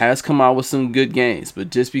Nintendo has come out with some good games,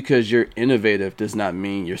 but just because you're innovative does not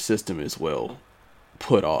mean your system is well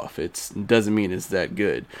put off. It doesn't mean it's that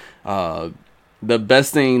good. The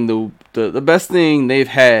best thing the best thing they've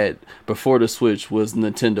had before the Switch was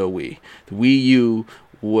Nintendo Wii. The Wii U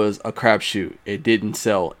was a crapshoot. It didn't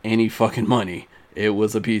sell any fucking money. It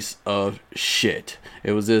was a piece of shit.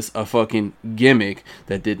 It was just a fucking gimmick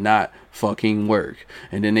that did not fucking work.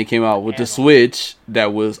 And then they came out with the Switch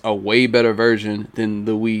that was a way better version than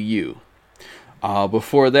the Wii U.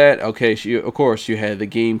 Before that, okay, of course you had the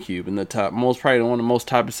GameCube, and probably one of the most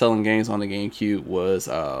top selling games on the GameCube was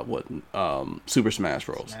Super Smash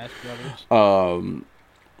Bros. Smash Brothers.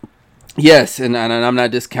 Yes, and I'm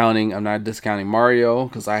not discounting Mario,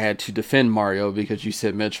 because I had to defend Mario because you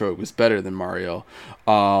said Metroid was better than Mario.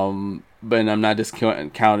 But I'm not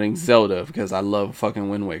discounting Zelda because I love fucking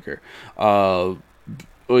Wind Waker.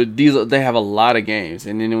 They have a lot of games,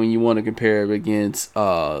 and then when you want to compare it against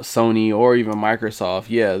Sony or even Microsoft,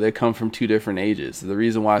 yeah, they come from two different ages. The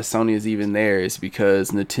reason why Sony is even there is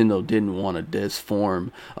because Nintendo didn't want this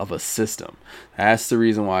form of a system. That's the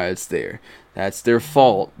reason why it's there. That's their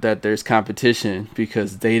fault that there's competition,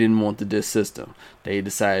 because they didn't want the disc system. They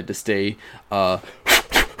decided to stay on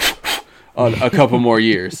a couple more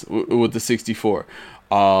years with the 64.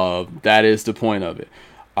 That is the point of it.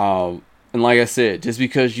 And like I said, just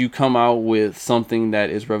because you come out with something that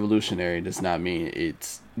is revolutionary does not mean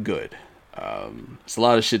it's good. It's a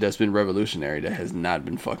lot of shit that's been revolutionary that has not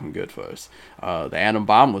been fucking good for us. The atom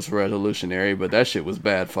bomb was revolutionary, but that shit was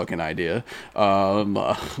bad fucking idea.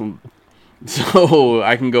 So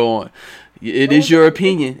I can go on. It is your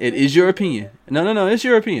opinion. It is your opinion. No. It's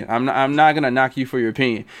your opinion. I'm not gonna knock you for your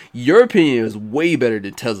opinion. Your opinion is way better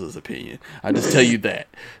than Tesla's opinion. I just tell you that.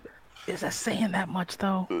 Is that saying that much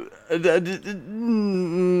though? Wow.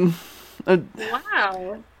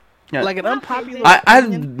 Yeah. Like an unpopular.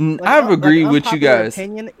 I've agreed with you guys.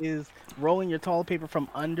 Opinion is rolling your toilet paper from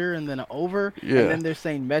under and then over. Yeah. And then they're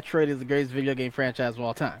saying Metroid is the greatest video game franchise of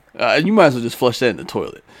all time. You might as well just flush that in the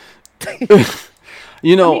toilet.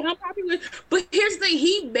 You know, I mean, unpopular, but here's the thing: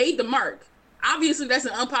 he made the mark. Obviously, that's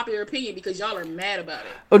an unpopular opinion because y'all are mad about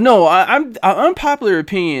it. Oh no, I'm unpopular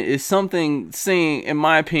opinion is something saying, in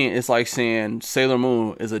my opinion, it's like saying Sailor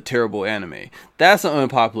Moon is a terrible anime. That's an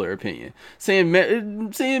unpopular opinion. Saying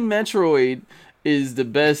Metroid is the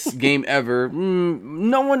best game ever.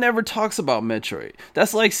 No one ever talks about Metroid.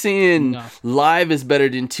 That's like saying Live is better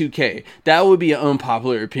than 2K. That would be an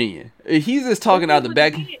unpopular opinion. He's just talking out the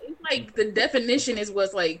back. Like the definition is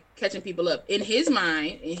what's like catching people up in his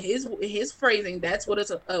mind, in his phrasing. That's what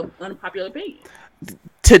it's an unpopular opinion.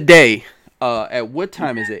 Today, at what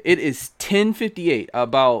time is it? It is 10:58.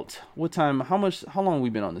 About what time? How long have we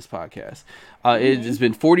been on this podcast? It has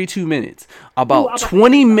been 42 minutes. About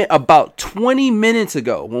 20 minutes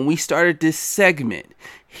ago, when we started this segment,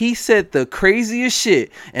 he said the craziest shit,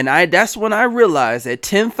 and that's when I realized at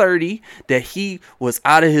 10:30 that he was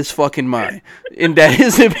out of his fucking mind, and that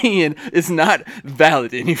his opinion is not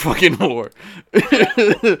valid any fucking more. I'm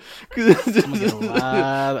gonna get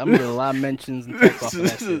a lot of mentions and text off of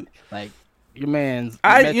that shit. Like your man's.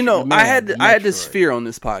 I had this fear on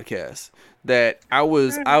this podcast that I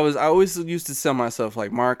always used to tell myself,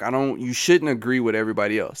 like, Mark, you shouldn't agree with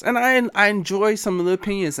everybody else, and I enjoy some of the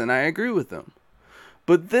opinions and I agree with them.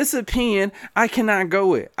 But this opinion, I cannot go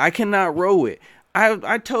with. I cannot roll with. I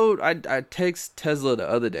text Tesla the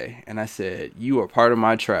other day and I said, you are part of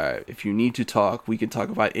my tribe. If you need to talk, we can talk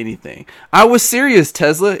about anything. I was serious,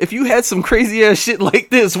 Tesla. If you had some crazy ass shit like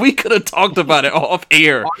this, we could have talked about it off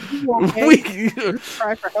air.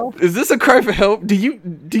 Cry for help? Is this a cry for help? Do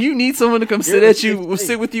you need someone to come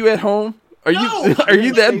sit with you at home? Are you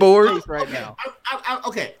that bored right now?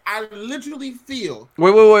 Okay, I literally feel.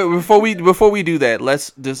 Wait! Before we do that,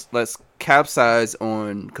 let's capsize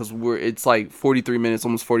on, because it's like 43 minutes,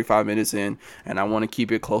 almost 45 minutes in, and I want to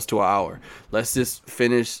keep it close to an hour. Let's just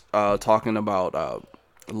finish talking about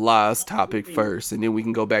La's topic first, and then we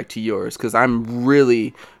can go back to yours, because I'm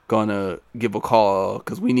really gonna give a call,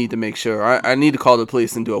 because we need to make sure. I need to call the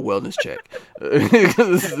police and do a wellness check.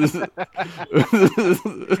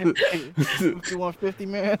 150,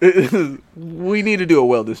 man. We need to do a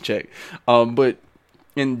wellness check.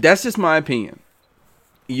 And that's just my opinion.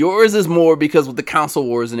 Yours is more because with the console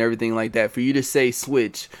wars and everything like that, for you to say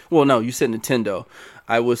Switch. Well, no, you said Nintendo.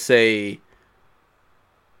 I would say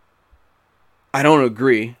I don't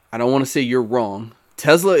agree. I don't want to say you're wrong.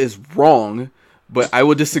 Tesla is wrong. But I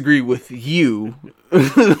will disagree with you.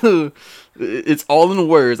 It's all in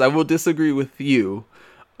words. I will disagree with you.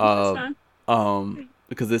 Because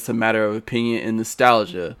it's a matter of opinion and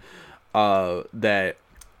nostalgia. But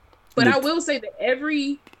I will say that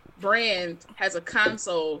every brand has a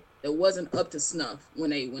console that wasn't up to snuff when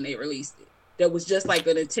they released it. That was just like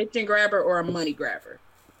an attention grabber or a money grabber.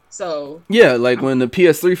 So yeah, like when the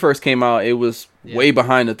PS3 first came out, it was way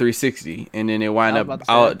behind the 360, and then it wound up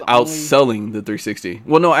outselling the 360.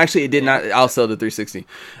 Well, no, actually, it did not outsell the 360.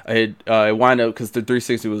 It wound up because the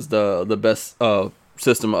 360 was the best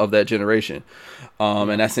system of that generation,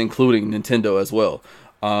 and that's including Nintendo as well.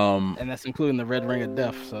 And that's including the Red Ring of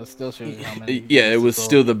Death, so it still shows you how many. Yeah, it was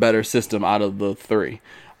still the better system out of the three.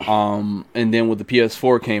 And then when the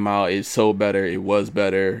PS4 came out, it sold better. It was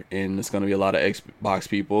better, and it's going to be a lot of Xbox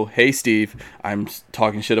people. Hey, Steve, I'm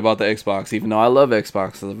talking shit about the Xbox, even though I love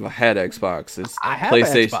Xbox. I've had Xbox. I have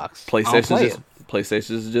Xbox.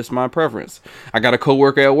 PlayStation is just my preference. I got a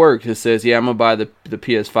coworker at work who says, "Yeah, I'm gonna buy the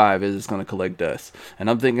PS5. It's going to collect dust." And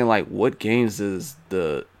I'm thinking, like, what games does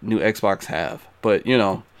the new Xbox have? But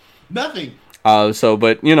nothing.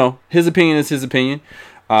 But his opinion is his opinion.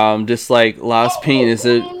 Just like La's opinion is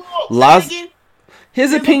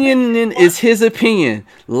his opinion is his opinion.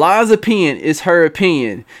 La's opinion is her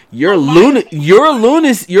opinion. Your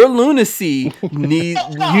lunacy you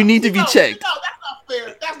need to be checked. No,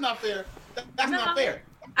 that's not fair. That's not fair.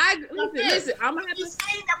 Listen. I'm gonna have to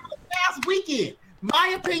say that for the past weekend.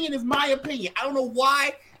 My opinion is my opinion. I don't know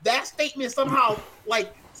why that statement somehow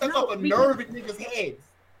sets up a nerve in niggas' heads.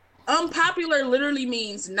 Unpopular literally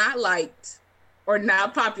means not liked or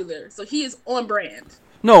not popular. So he is on brand.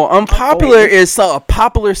 No, unpopular is a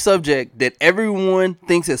popular subject that everyone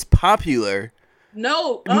thinks is popular.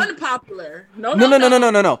 No, unpopular. No.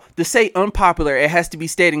 To say unpopular, it has to be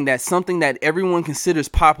stating that something that everyone considers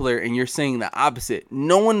popular, and you're saying the opposite.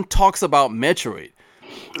 No one talks about Metroid.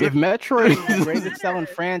 If Metroid is the greatest selling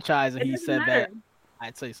franchise, and he said that,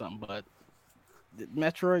 I'd say something. But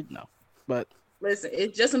Metroid, no. But listen,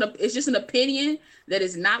 it's just an opinion that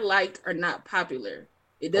is not liked or not popular.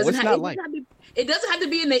 It doesn't have to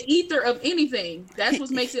be in the ether of anything. That's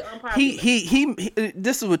what makes it unpopular. He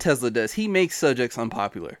this is what Tesla does. He makes subjects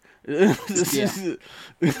unpopular. Yeah.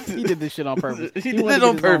 He did this shit on purpose. He did it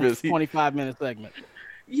on purpose. 25-minute segment.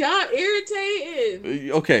 Y'all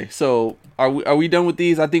irritating. Okay, so are we done with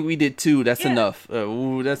these? I think we did 2. That's enough.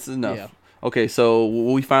 That's enough. Yeah. Okay, so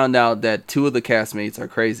we found out that 2 of the castmates are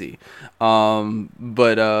crazy,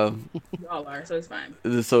 but you all are, so it's fine.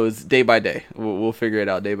 So it's day by day. We'll figure it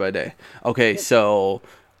out day by day. Okay, so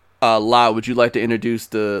La, would you like to introduce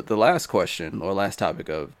the last question or last topic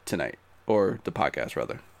of tonight, or the podcast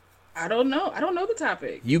rather? I don't know the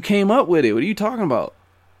topic. You came up with it. What are you talking about?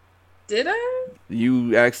 Did I?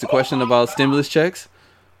 You asked a question about stimulus checks.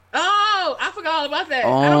 Oh, I forgot all about that.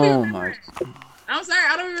 Oh my. I'm sorry,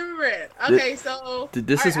 I don't remember it. Okay, so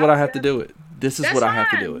this is what I have to do it. This is what I have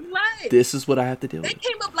to do it. This is what I have to do it. It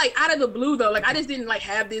came up out of the blue though. I just didn't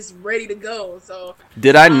have this ready to go. So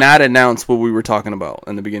did I not announce what we were talking about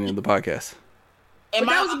in the beginning of the podcast? And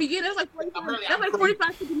that was the beginning. That was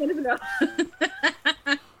 45 50 minutes ago.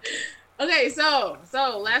 Okay, so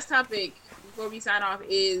last topic before we sign off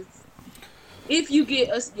is if you get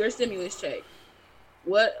your stimulus check,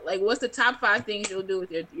 what's the top 5 things you'll do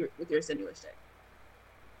with your stimulus check?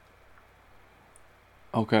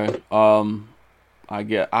 Okay.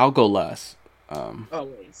 I'll go last.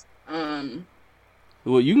 Always.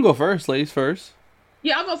 Well, you can go first. Ladies first.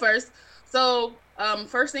 Yeah, I'll go first. So,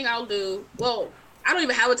 first thing I'll do. Well, I don't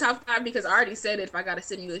even have a top 5 because I already said if I got a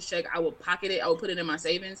stimulus check, I will pocket it. I will put it in my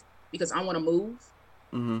savings because I want to move.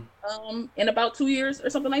 Mm-hmm. In about 2 years or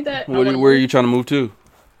something like that. Where are you trying to move to?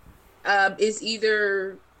 It's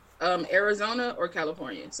either Arizona or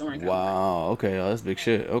California. Somewhere in California. Wow. Okay. Oh, that's big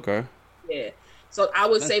shit. Okay. Yeah. So I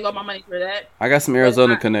would save up my money for that. I got some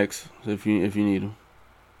Arizona connects if you need them.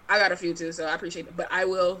 I got a few too, so I appreciate it. But I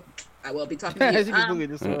will be talking to you. As you can believe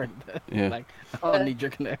this word. Yeah. I don't need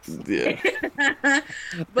your connects. Yeah.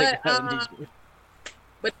 But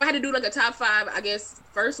if I had to do a top 5, I guess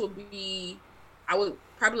first would be I would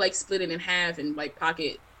probably split it in half and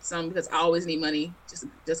pocket some because I always need money just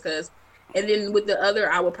because. And then with the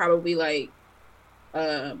other, I would probably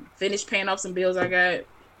finish paying off some bills I got.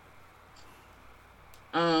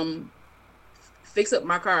 Fix up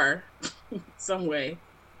my car some way,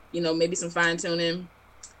 maybe some fine tuning.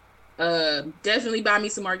 Definitely buy me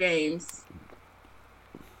some more games.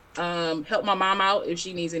 Help my mom out if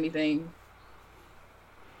she needs anything,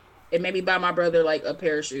 and maybe buy my brother a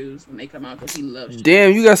pair of shoes when they come out because he loves shoes.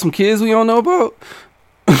 Damn, you got some kids we don't know about.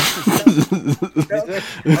 Because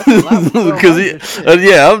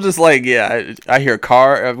I'm just I hear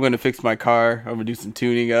car. I'm gonna fix my car. I'm gonna do some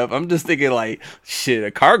tuning up. I'm just thinking shit,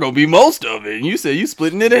 a car gonna be most of it. And you said you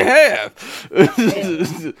splitting it in half.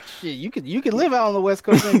 Yeah, you could live out on the West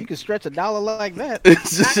Coast and you could stretch $1 like that. I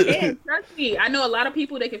can, trust me. I know a lot of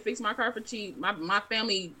people that can fix my car for cheap. My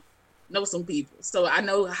family know some people, so I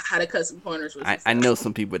know how to cut some corners. I know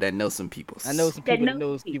some people that know some people. I know some people that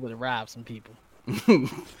knows people that rob some people.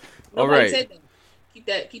 All right. Keep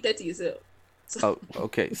that to yourself. Oh,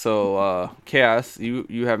 okay. So, Chaos,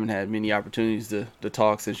 you haven't had many opportunities to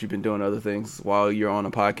talk since you've been doing other things while you're on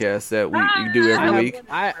a podcast that we do every week.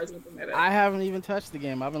 I haven't even touched the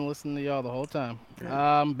game. I've been listening to y'all the whole time.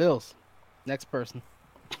 Bills. Next person.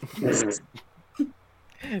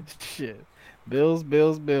 Shit. Bills.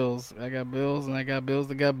 I got Bills, and I got Bills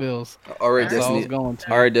that got Bills. All right, That's all I Destiny. was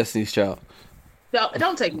All right, Destiny's Child.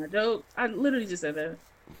 Don't take my joke. I literally just said that.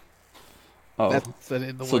 Oh,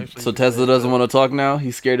 so Tesla doesn't want to talk now.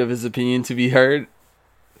 He's scared of his opinion to be heard.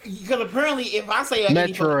 Because apparently, if I say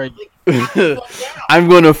Metroid, I'm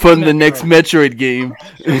going to fund the next Metroid game.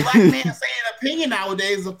 Black man saying an opinion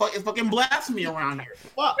nowadays is fucking blasphemy around here.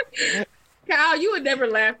 Fuck. Kyle, you would never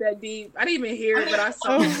laugh that deep. I didn't even hear it, but I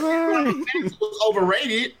saw it was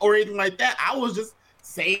overrated or anything like that. I was just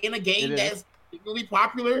saying a game that's really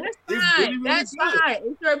popular. That's fine. That's fine.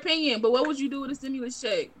 It's your opinion. But what would you do with a stimulus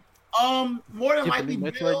check? More than likely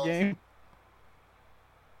Metroid game.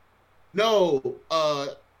 No,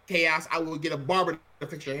 Chaos. I will get a barber to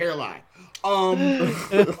fix your hairline.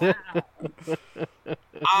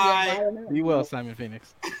 Be well, Simon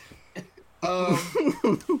Phoenix.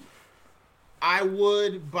 I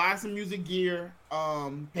would buy some music gear,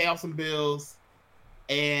 pay off some bills,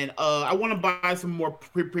 and I want to buy some more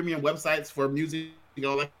premium websites for music,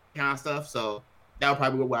 all that kind of stuff. So that would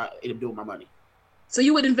probably be what I end up doing with my money. So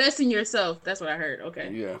you would invest in yourself. That's what I heard.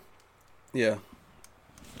 Okay. Yeah.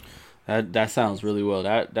 That sounds really well.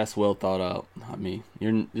 That's well thought out. I mean,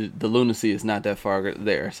 the lunacy is not that far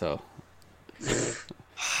there. So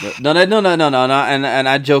no. And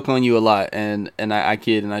I joke on you a lot, and I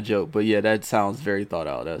kid and I joke, but yeah, that sounds very thought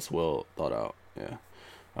out. That's well thought out. Yeah.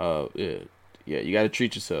 Yeah. You got to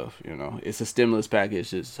treat yourself. You know, it's a stimulus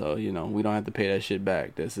package, so we don't have to pay that shit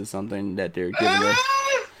back. This is something that they're giving us.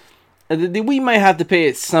 We might have to pay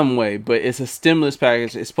it some way, but it's a stimulus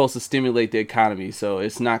package. It's supposed to stimulate the economy, so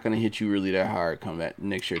it's not going to hit you really that hard come at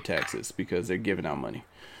next year taxes because they're giving out money.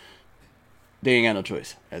 They ain't got no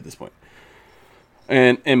choice at this point.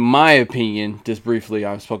 And in my opinion, just briefly,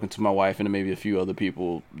 I've spoken to my wife and maybe a few other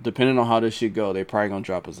people. Depending on how this shit go, they probably going to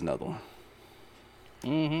drop us another one.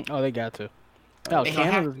 Mm-hmm. Oh, they got to. Oh,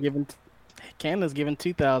 Canada's giving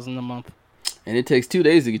 $2,000 a month. And it takes 2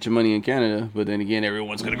 days to get your money in Canada, but then again,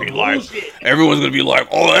 everyone's gonna be like,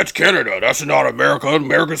 "Oh, that's Canada. That's not America.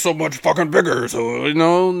 America's so much fucking bigger." So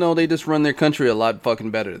no, they just run their country a lot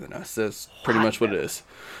fucking better than us. That's pretty much what it is.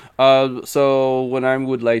 So what I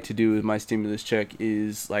would like to do with my stimulus check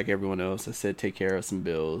is, like everyone else, I said, take care of some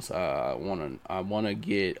bills. I wanna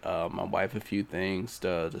get my wife a few things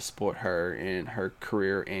to support her in her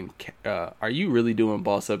career. And are you really doing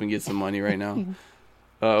boss up and get some money right now?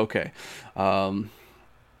 Okay. I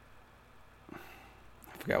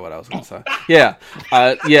forgot what I was gonna say. Yeah.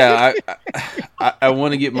 I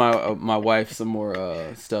want to get my wife some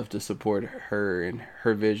more stuff to support her and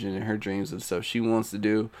her vision and her dreams and stuff she wants to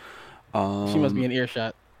do. She must be in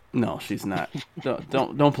earshot. No, she's not.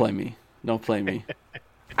 Don't play me. Don't play me.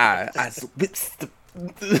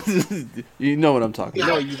 You know what I'm talking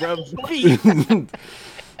about. No, you rubbed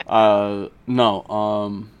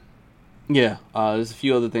no. Yeah, there's a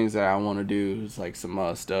few other things that I want to do. It's like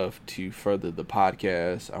some stuff to further the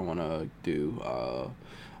podcast. I want to do.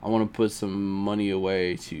 I want to put some money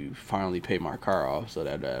away to finally pay my car off, so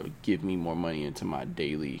that would give me more money into my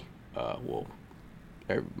daily,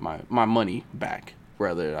 my money back.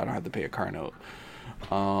 Rather, I don't have to pay a car note.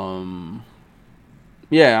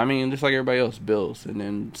 Yeah, I mean, just like everybody else, bills, and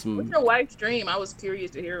then some. What's your wife's dream? I was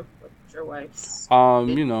curious to hear what's your wife's.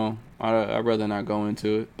 I'd rather not go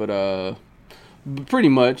into it, but pretty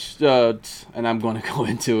much, and I'm going to go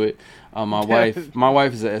into it. My wife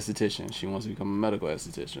is an esthetician. She wants to become a medical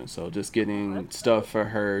esthetician. So just getting stuff for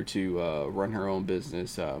her to run her own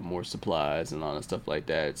business, more supplies and all that stuff like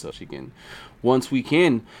that, so she can, once we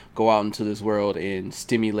can go out into this world and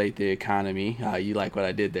stimulate the economy. You like what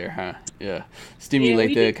I did there, huh? Yeah,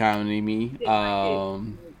 stimulate the economy.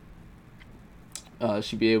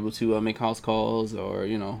 She'd be able to make house calls, or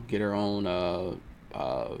get her own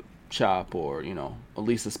shop, or at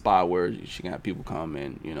least a spot where she can have people come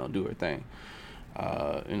and do her thing.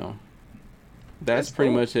 That's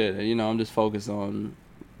pretty much it. I'm just focused on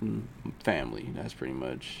family. That's pretty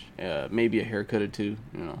much maybe a haircut or two.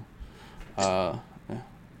 Yeah.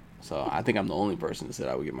 So I think I'm the only person that said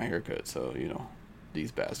I would get my haircut. So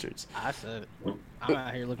these bastards. I said it. I'm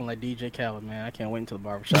out here looking like DJ Khaled, man. I can't wait until the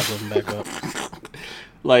barbershop opens back up.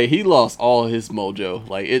 Like, he lost all his mojo.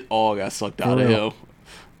 Like, it all got sucked out of him.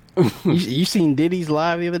 You seen Diddy's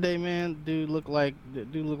live the other day, man? Dude looked like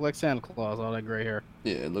Santa Claus, all that gray hair.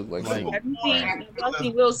 Yeah, it looked like Have you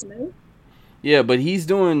seen Will Smith? Yeah, but he's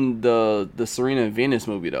doing the Serena and Venus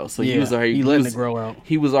movie though, so Yeah, he was already letting it grow out.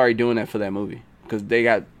 He was already doing that for that movie because they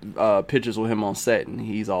got pictures with him on set, and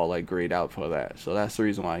he's all like grayed out for that. So that's the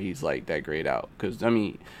reason why he's like that grayed out. Because I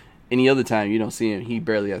mean, any other time you don't see him, he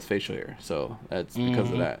barely has facial hair, so that's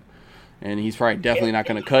because of that. And he's probably definitely not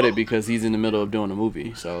going to cut it because he's in the middle of doing a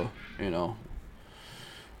movie. So you know.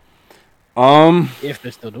 If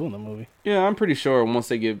they're still doing the movie. Yeah, I'm pretty sure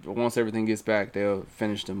once everything gets back, they'll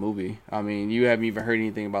finish the movie. I mean, you haven't even heard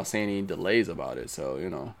anything about saying any delays about it, so you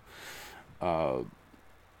know.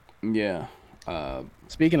 Yeah.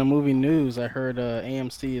 Speaking of movie news, I heard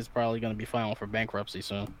AMC is probably going to be filing for bankruptcy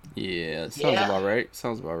soon. Yeah, sounds about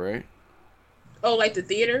right. Oh, like the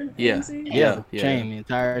theater? Yeah. AMC? Yeah, the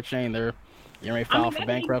entire chain. They're getting ready to file for they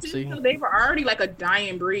bankruptcy. too, they were already like a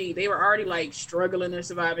dying breed. They were already like struggling to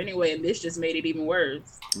survive anyway, and this just made it even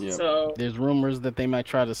worse. Yeah. So There's rumors that they might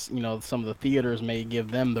try to, some of the theaters may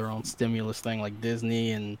give them their own stimulus thing, like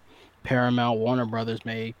Disney and Paramount, Warner Brothers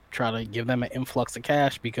may try to give them an influx of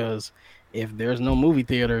cash because if there's no movie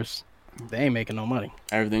theaters, they ain't making no money.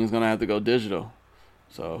 Everything's gonna have to go digital,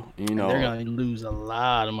 so you know they're gonna lose a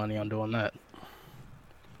lot of money on doing that.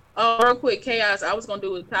 oh, real quick, chaos. I was gonna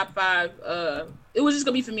do a top 5. It was just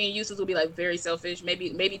gonna be for me and you, so it would be like very selfish.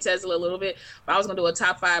 Maybe Tesla a little bit, but I was gonna do a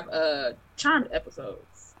top 5 Charmed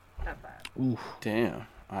episodes. Top 5. Ooh, damn.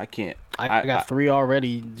 I can't. I got 3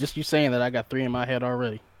 already. Just you saying that, I got 3 in my head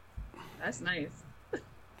already. That's nice.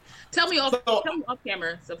 Tell me off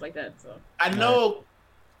camera, stuff like that. So I know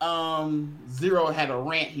Zero had a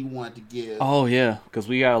rant he wanted to give. Oh yeah, because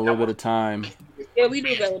we got a little bit of time. yeah, we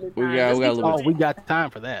do got a little time. We got a little Oh, we got time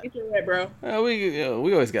for that. Get your head, bro.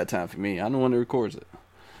 We always got time for me. I'm the one that records it.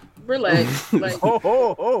 Relax. Like,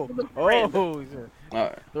 Oh, All right.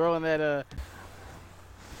 throwing that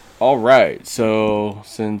All right. So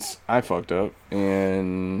since I fucked up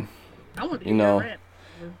and I want to you do know. that rant.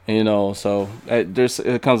 So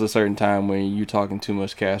it comes a certain time when you talking too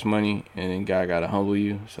much cash money, and then God gotta humble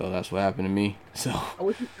you. So that's what happened to me. So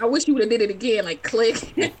I wish you would have did it again, like click.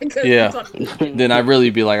 'Cause yeah, I'm talking- then I'd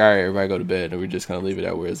really be like, all right, everybody go to bed, and we're just gonna leave it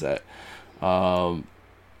at where it's at. No,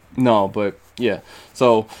 but yeah.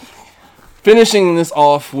 So finishing this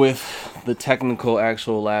off with the technical,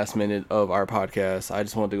 actual last minute of our podcast, I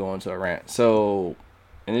just wanted to go into a rant. So.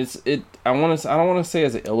 And I don't want to say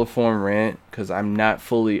as an ill-informed rant because I'm not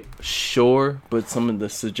fully sure, but some of the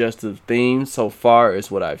suggestive themes so far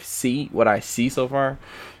is what I see so far,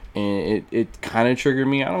 and it kind of triggered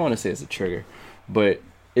me. I don't want to say it's a trigger, but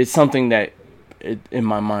it's something that in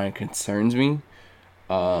my mind concerns me.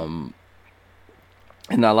 And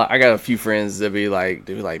I got a few friends that be like,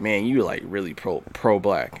 man, you like really pro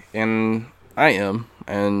black, and I am,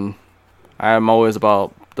 and I'm always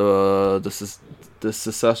about the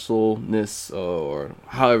successfulness, or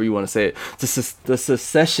however you want to say it, the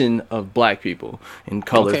secession of black people and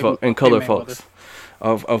color folks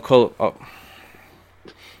of color.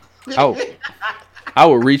 I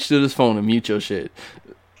will reach to this phone and mute your shit.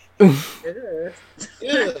 Yeah,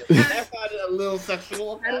 that's a little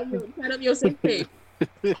sexual. Cut up your 6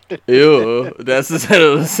 Ew, that's the set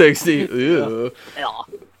of the 60. Ew.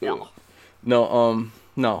 No.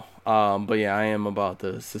 But yeah, I am about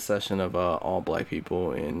the secession of all black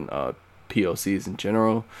people and POCs in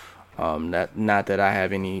general. Not that I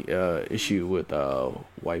have any issue with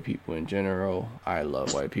white people in general. I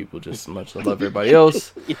love white people just as much as I love everybody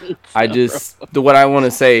else. What I want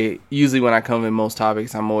to say, usually when I come in most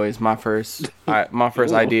topics, I'm always my first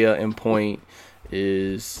idea and point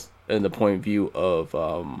is in the point of view of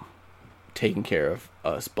taking care of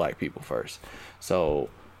us black people first. So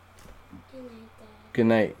good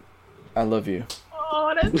night. I love you.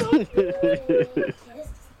 Oh, that's so cute.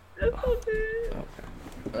 That's so cute. Okay.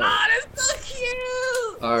 Oh, that's so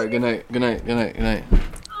cute. All right. Good night.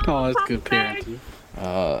 Oh, that's good parenting.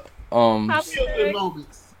 Children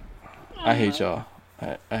moments. I hate y'all.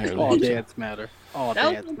 I hate All y'all. dads matter. All That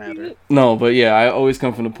was dads so matter. cute. No, but yeah, I always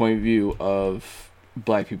come from the point of view of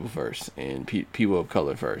black people first and people of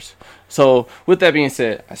color first. So with that being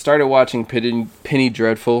said, I started watching Penny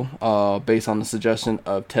Dreadful based on the suggestion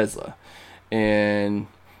of Tesla, and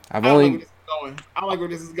I don't like where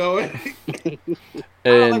this is going.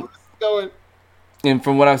 And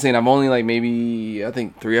from what I've seen, I'm only like maybe I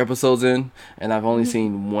think 3 episodes in, and I've only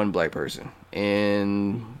seen one black person.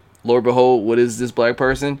 And Lord behold, what is this black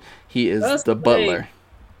person? He is That's the butler.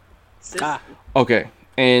 Ah, Okay,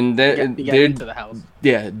 and that you got into the house.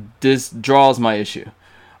 yeah, this draws my issue.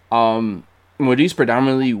 Were these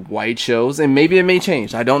predominantly white shows, and maybe it may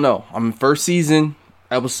change. I don't know. I'm first season,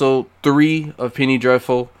 episode 3 of Penny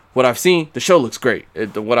Dreadful. what I've seen, the show looks great.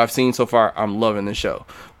 What I've seen so far, I'm loving the show.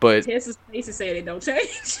 But Tessa's face is saying it don't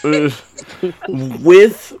change.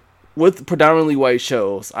 with predominantly white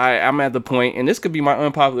shows, I'm at the point, and this could be my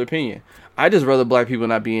unpopular opinion. I just rather black people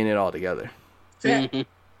not be in it altogether. Mm-hmm.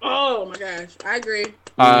 Oh my gosh, I agree.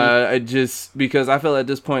 I just because I feel at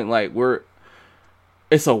this point like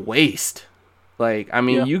it's a waste. Like I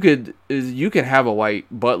mean, you could have a white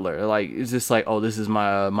butler. Like it's just like, oh, this is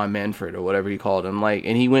my Manfred or whatever he called him. Like,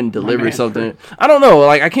 and he went and delivered something. I don't know.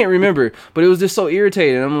 Like I can't remember, but it was just so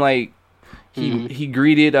irritating. I'm like, he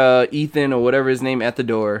greeted Ethan or whatever his name at the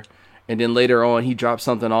door, and then later on he dropped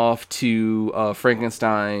something off to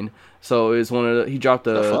Frankenstein. So it's one of he dropped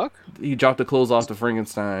the clothes off to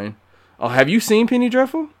Frankenstein. Oh, have you seen Penny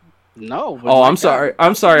Dreadful? No. Oh, I'm sorry.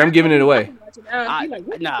 I'm sorry. I'm giving it away.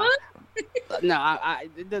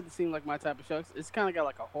 It doesn't seem like my type of show. It's kind of got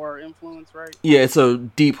like a horror influence, right? Yeah, it's a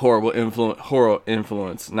deep horror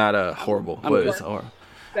influence, not a horrible, but it's horror.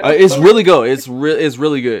 It's really good. It's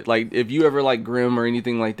really good. Like if you ever like Grimm or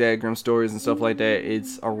anything like that, Grimm stories and stuff like that,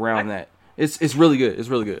 it's around that. It's really good. It's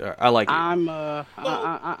really good. I like it. I'm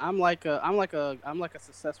like a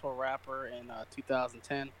successful rapper in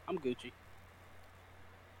 2010. I'm Gucci.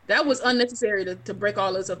 That was unnecessary to break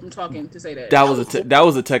all this up from talking to say that. That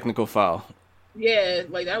was a technical foul. Yeah,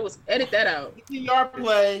 like that was edit that out. Yard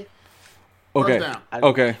play.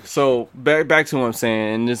 Okay. So back to what I'm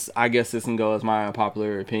saying, and this I guess this can go as my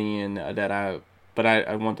unpopular opinion but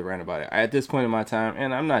I want to rant about it. At this point in my time,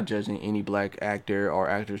 and I'm not judging any black actor or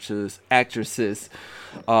actresses. Female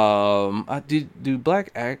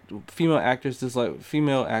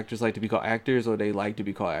actors like to be called actors, or they like to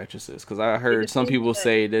be called actresses? Because I heard some people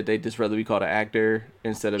say that they just rather be called an actor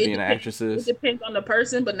instead of being actresses. It depends on the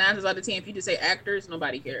person, but 9 times out of 10, if you just say actors,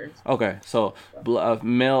 nobody cares. Okay, so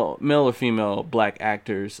male or female black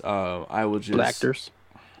actors, I would just actors.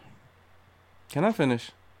 Can I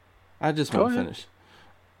finish? I just want to finish.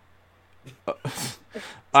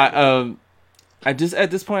 I just at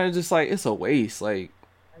this point I just like it's a waste. Like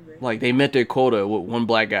they met their quota with one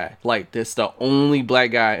black guy. Like that's the only black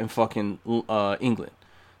guy in fucking England.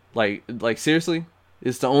 Like seriously,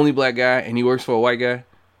 it's the only black guy, and he works for a white guy,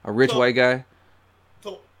 a rich white guy.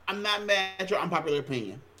 So I'm not mad at your unpopular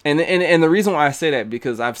opinion. And the reason why I say that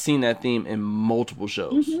because I've seen that theme in multiple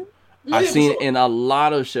shows. Mm-hmm. I've seen it in a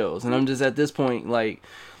lot of shows, and I'm just at this point like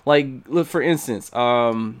look, for instance,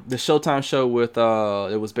 the Showtime show with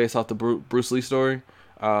it was based off the Bruce Lee story.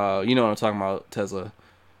 You know what I'm talking about, Tesla.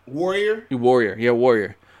 Warrior. Yeah,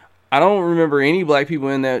 Warrior. I don't remember any black people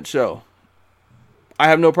in that show. I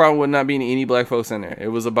have no problem with not being any black folks in there. It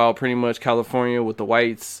was about pretty much California with the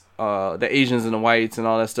whites, the Asians and the whites and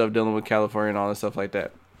all that stuff, dealing with California and all that stuff like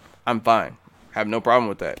that. I'm fine. Have no problem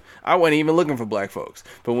with that. I wasn't even looking for black folks.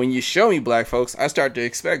 But when you show me black folks, I start to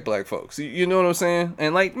expect black folks. You know what I'm saying?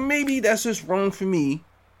 And like maybe that's just wrong for me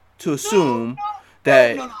to assume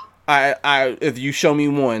that I if you show me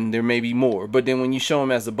one, there may be more. But then when you show him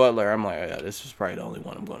as a butler, I'm like, oh, yeah, this is probably the only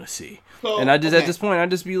one I'm going to see. So, and I just at this point, I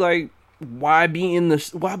just be like, why be in the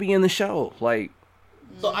show? Like,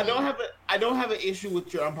 so I don't have an issue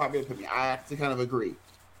with your unpopular opinion. I actually kind of agree.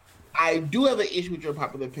 I do have an issue with your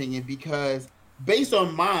unpopular opinion because based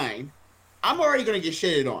on mine, I'm already going to get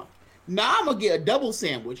shitted on. Now I'm going to get a double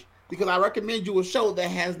sandwich because I recommend you a show that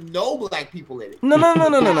has no black people in it. No.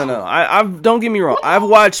 I don't get me wrong. I've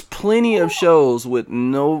watched plenty of shows with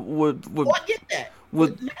no... I get that.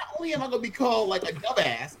 Not only am I going to be called like a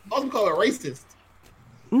dumbass, I'm also called a racist.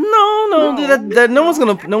 No, that no one's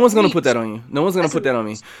gonna put that on you. No one's gonna put that on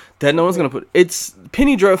me. It's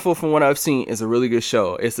Penny Dreadful. From what I've seen, is a really good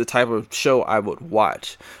show. It's the type of show I would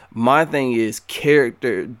watch. My thing is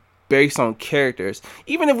based on characters.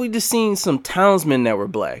 Even if we just seen some townsmen that were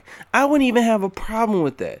black, I wouldn't even have a problem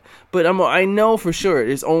with that. But I know for sure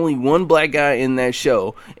there's only one black guy in that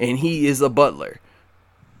show, and he is a butler.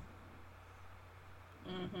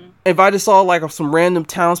 If I just saw like some random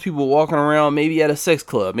townspeople walking around, maybe at a sex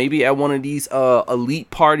club, maybe at one of these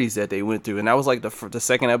elite parties that they went through, and that was like the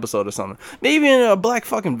second episode or something, maybe in a black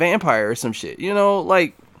fucking vampire or some shit,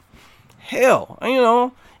 like hell,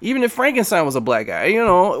 even if Frankenstein was a black guy,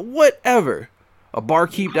 whatever, a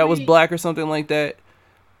barkeep that was black or something like that.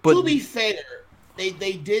 But to be fair, they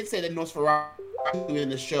did say that Nosferatu in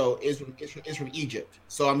the show is from Egypt,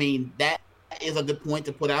 so I mean that is a good point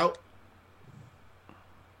to put out.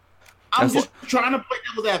 I'm just trying to play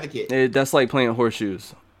devil's advocate. That's like playing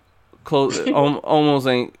horseshoes. Close, almost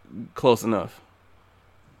ain't close enough.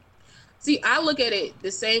 See, I look at it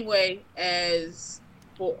the same way as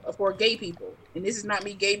for gay people, and this is not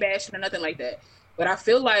me gay bashing or nothing like that. But I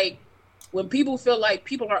feel like when people feel like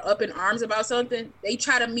people are up in arms about something, they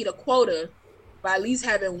try to meet a quota by at least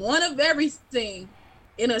having one of everything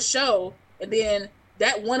in a show, and then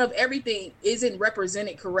that one of everything isn't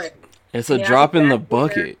represented correctly. It's a drop in the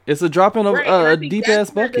bucket. It's a drop in a deep ass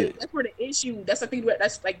bucket. That's where the issue. That's the thing.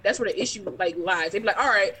 That's where the issue like lies. They be like,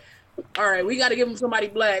 all right, we got to give him somebody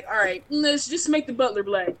black. All right, let's just make the butler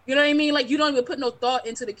black. You know what I mean? Like, you don't even put no thought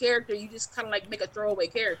into the character. You just kind of like make a throwaway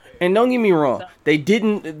character. And don't get me wrong, they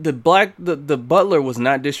didn't. The butler was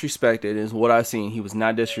not disrespected. Is what I've seen. He was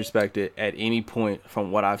not disrespected at any point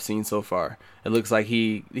from what I've seen so far. It looks like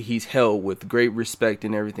he's held with great respect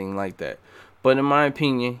and everything like that. But in my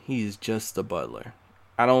opinion, he's just a butler.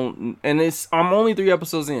 I'm only 3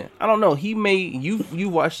 episodes in. I don't know. He may you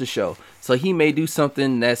watch the show, so he may do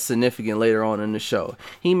something that's significant later on in the show.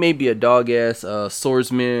 He may be a dog ass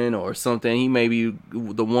swordsman or something. He may be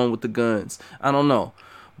the one with the guns. I don't know.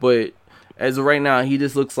 But as of right now, he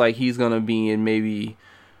just looks like he's gonna be in maybe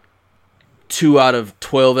 2 out of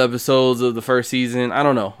 12 episodes of the first season. I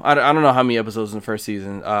don't know. I don't know how many episodes in the first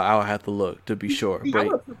season. I'll have to look to be sure. I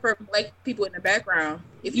would prefer black people in the background.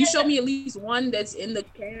 If you show me at least one that's in the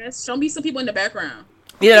cast, show me some people in the background.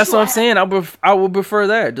 Yeah, that's what I'm saying. I would prefer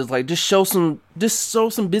that. Just show some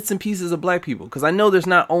bits and pieces of black people, because I know there's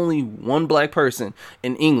not only one black person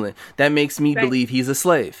in England. That makes me believe he's a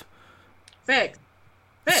slave. Fact.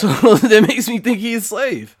 So that makes me think he's a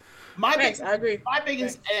slave. I agree. My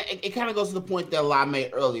biggest, it kind of goes to the point that La made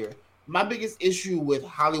earlier. My biggest issue with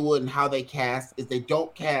Hollywood and how they cast is they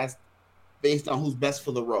don't cast based on who's best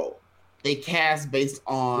for the role. They cast based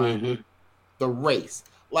on the race.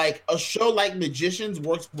 Like a show like Magicians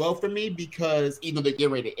works well for me because even though they're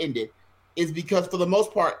getting ready to end it, is because for the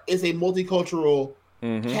most part it's a multicultural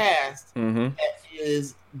cast that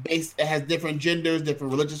is based, that has different genders,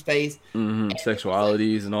 different religious faiths,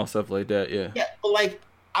 sexualities, and all stuff like that. Yeah, but like,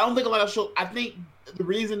 I don't think a lot of shows. I think the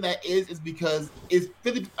reason that is because it's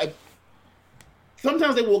really like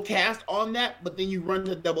sometimes they will cast on that, but then you run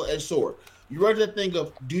to the double-edged sword. You run to the thing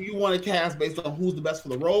of, do you want to cast based on who's the best for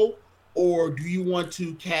the role, or do you want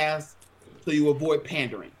to cast so you avoid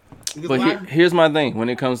pandering? But here's my thing: when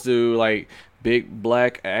it comes to like big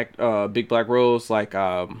black roles, like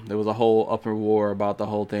there was a whole uproar about the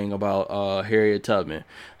whole thing about Harriet Tubman,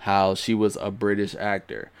 how she was a British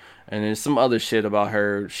actor. And there's some other shit about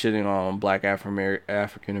her shitting on black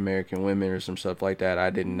African American women or some stuff like that. I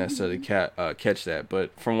didn't necessarily catch that,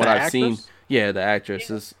 but from what I've seen, the actress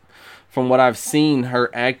is. From what I've seen, her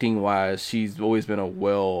acting wise, she's always been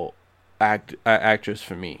a actress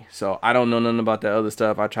for me. So I don't know nothing about that other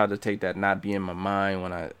stuff. I tried to take that not be in my mind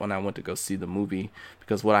when I went to go see the movie,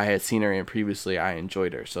 because what I had seen her in previously, I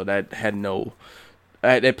enjoyed her. So that had no.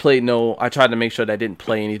 I tried to make sure that didn't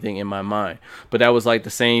play anything in my mind, but that was like the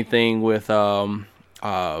same thing with Prince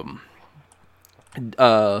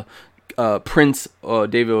David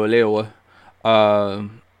Olewa, and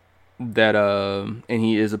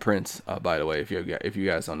he is a prince, by the way, if you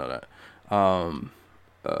guys don't know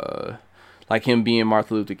that, like him being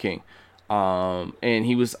Martin Luther King, and I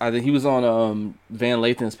think he was on Van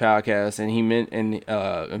Lathan's podcast, and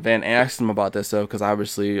Van asked him about that stuff, because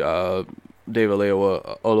obviously David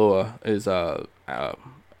Oloa is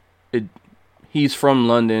he's from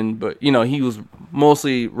London, but he was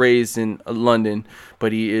mostly raised in London,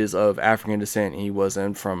 but he is of African descent, and he is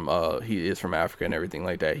from Africa and everything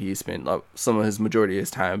like that. He spent some of his majority of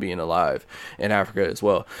his time being alive in Africa as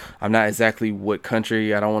well. I'm not exactly what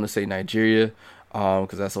country. I don't want to say Nigeria,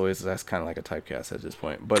 because that's kind of like a typecast at this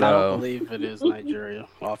point. But I don't believe it is Nigeria.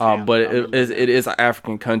 But it is an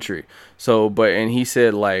African country. So, and he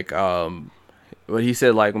said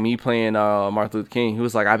when me playing Martin Luther King, he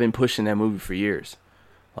was like, I've been pushing that movie for years.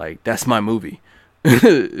 Like, that's my movie.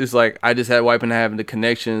 It's like I just had having the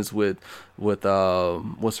connections with what's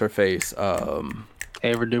her face,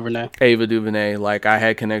 Ava DuVernay. Like, I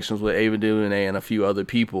had connections with Ava DuVernay and a few other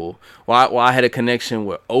people. Well, I had a connection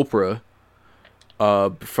with Oprah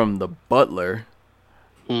from The Butler,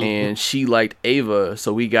 and she liked Ava,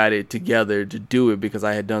 so we got it together to do it because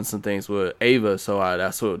I had done some things with Ava,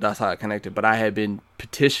 so that's how I connected. But I had been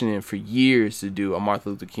petitioning for years to do a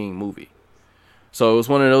Martin Luther King movie, so it was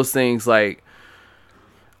one of those things like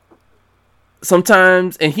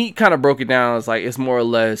sometimes, and he kind of broke it down. It's like it's more or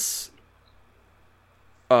less,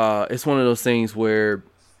 it's one of those things where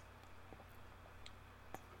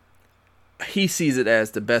he sees it as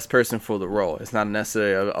the best person for the role. It's not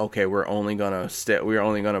necessarily okay. We're only gonna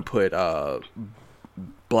put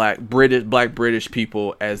black British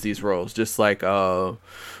people as these roles. Just like Daniel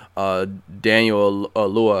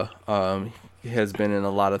Lua, has been in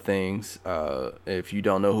a lot of things. If you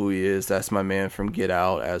don't know who he is, that's my man from Get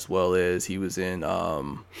Out, as well as he was in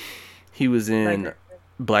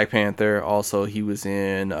Black Panther. Also, he was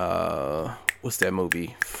in what's that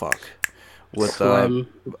movie? Fuck. With Slim.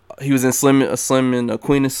 he was in Slim and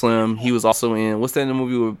Queen of Slim. He was also in what's that in the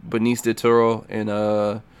movie with Benicio del Toro and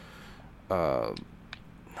damn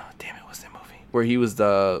it, what's that movie? Where he was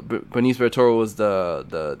Benicio del Toro was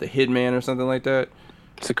the hitman or something like that.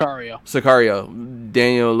 Sicario.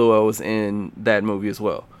 Daniel Lua was in that movie as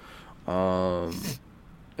well. And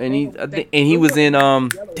he was in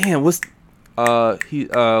damn what's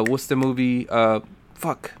the movie?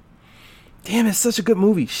 Fuck. Damn, it's such a good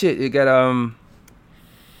movie. Shit, it got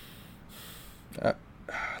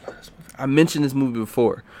I mentioned this movie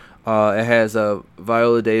before. It has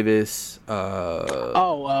Viola Davis.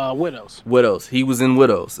 Widows. Widows. He was in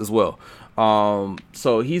Widows as well.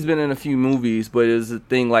 So he's been in a few movies, but it's a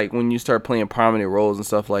thing like when you start playing prominent roles and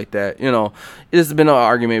stuff like that, you know, there's been an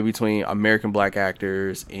argument between American black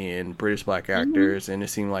actors and British black actors, and it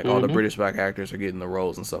seemed like all the British black actors are getting the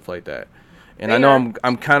roles and stuff like that. And I know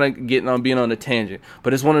I'm kind of being on a tangent,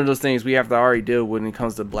 but it's one of those things we have to already deal with when it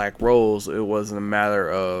comes to black roles. It wasn't a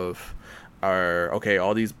matter of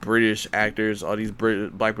all these British actors, all these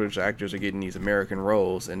black British actors are getting these American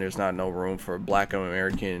roles, and there's not no room for black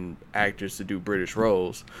American actors to do British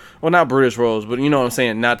roles. Well, not British roles, but you know what I'm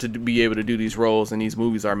saying, not to be able to do these roles, and these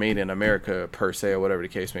movies are made in America per se, or whatever the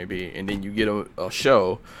case may be. And then you get a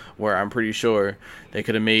show where I'm pretty sure they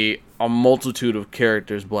could have made a multitude of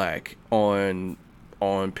characters black on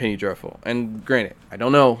Penny Dreadful. And granted, I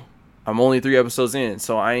don't know. I'm only 3 episodes in,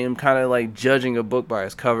 so I am kind of like judging a book by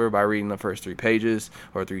its cover by reading the first 3 pages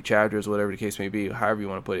or 3 chapters, whatever the case may be, however you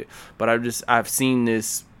want to put it. But I've seen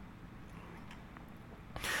this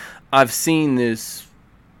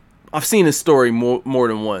story more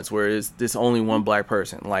than once where it's this only one black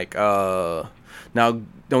person. Like now,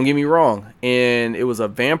 don't get me wrong, and it was a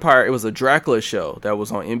Dracula show that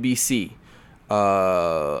was on NBC.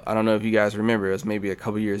 I don't know if you guys remember, it was maybe a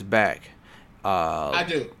couple years back. I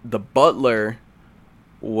do. The butler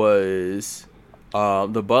is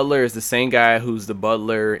the same guy who's the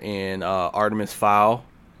butler in Artemis Fowl.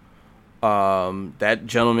 That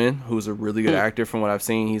gentleman, who's a really good actor from what I've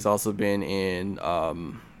seen, he's also been in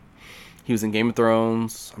he was in Game of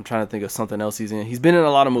Thrones. I'm trying to think of something else he's in. He's been in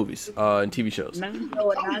a lot of movies and TV shows.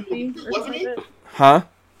 Wasn't he? Huh?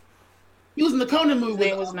 He was in the Conan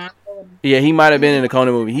movie. Yeah, he might have been in the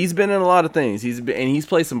Conan movie. He's been in a lot of things. He's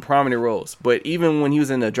played some prominent roles. But even when he was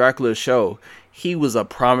in the Dracula show, he was a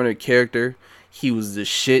prominent character. He was the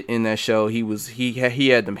shit in that show. He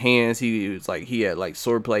had them hands. He had like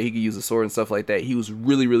sword play. He could use a sword and stuff like that. He was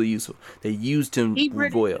really, really useful. They used him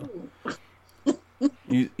well.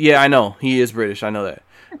 Yeah, I know he is British. I know that.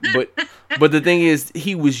 But the thing is,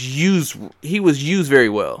 he was used very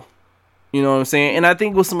well. You know what I'm saying? And I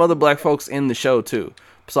think with some other black folks in the show too.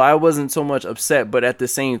 So I wasn't so much upset, but at the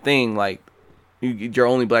same thing, like your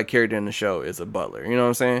only black character in the show is a butler. You know what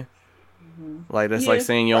I'm saying? Mm-hmm. Like that's like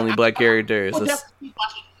saying your only black character is.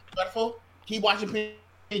 Keep watching Penny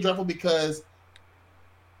Dreadful because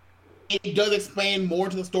it does explain more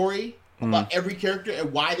to the story about every character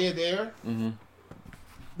and why they're there. Mm-hmm.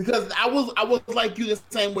 Because I was like you the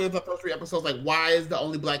same way with the first 3 episodes. Like, why is the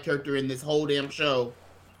only black character in this whole damn show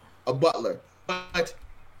a butler? But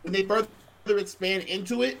when they further expand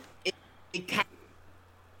into it,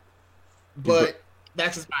 but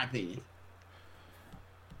that's just my opinion.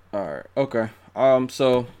 All right. Okay.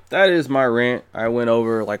 So that is my rant. I went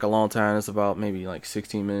over like a long time. It's about maybe like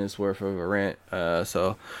 16 minutes worth of a rant.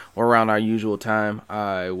 So we're around our usual time.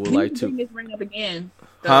 I would like to bring this rant up again.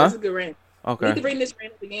 That's a good rant. Okay. We need to bring this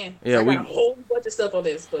rant up again. Yeah, I got a whole bunch of stuff on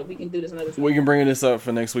this, but we can do this another time. We can bring this up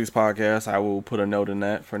for next week's podcast. I will put a note in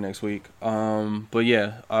that for next week. But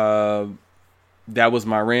yeah, that was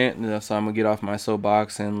my rant. So I'm gonna get off my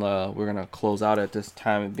soapbox and we're gonna close out at this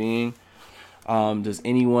time of being. Does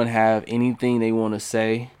anyone have anything they want to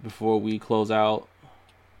say before we close out?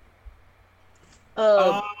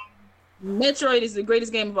 Metroid is the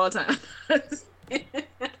greatest game of all time.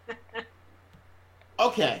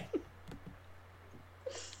 Okay.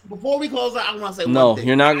 Before we close out, I want to say no. one thing.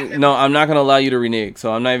 You're not. No, I'm not gonna allow you to renege.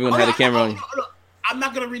 So I'm not even gonna have the camera on you. I'm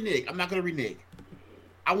not gonna renege.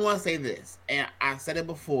 I want to say this, and I said it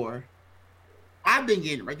before. I've been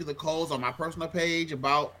getting regular calls on my personal page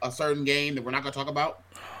about a certain game that we're not gonna talk about.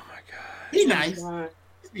 Oh my god. Be nice.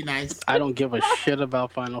 Just be nice. I don't give a shit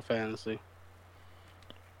about Final Fantasy.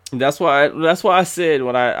 That's why I said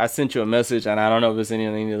when I sent you a message, and I don't know if it's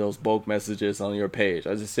any of those bulk messages on your page.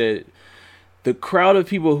 I just said The crowd of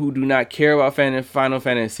people who do not care about Final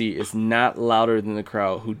Fantasy is not louder than the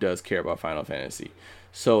crowd who does care about Final Fantasy.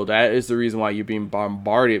 So that is the reason why you're being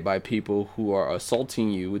bombarded by people who are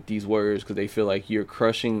assaulting you with these words because they feel like you're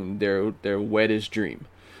crushing their wettest dream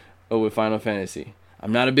with Final Fantasy.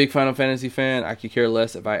 I'm not a big Final Fantasy fan. I could care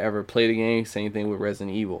less if I ever play the game. Same thing with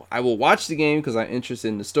Resident Evil. I will watch the game because I'm interested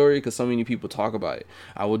in the story because so many people talk about it.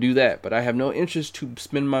 I will do that, but I have no interest to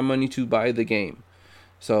spend my money to buy the game.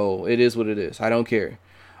 So it is what it is. I don't care.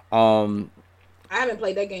 I haven't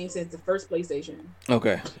played that game since the first PlayStation.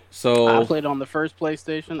 Okay, so I played on the first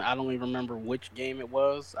PlayStation. I don't even remember which game it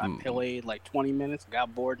was. I played like 20 minutes,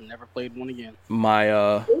 got bored, and never played one again. It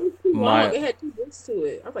was too long. It had 2 bits to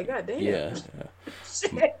it. I was like, God damn. Yeah.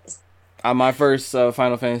 Shit. My first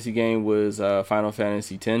Final Fantasy game was Final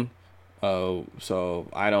Fantasy X. So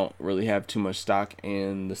I don't really have too much stock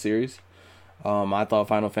in the series. I thought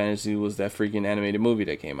Final Fantasy was that freaking animated movie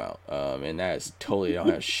that came out, and that's totally don't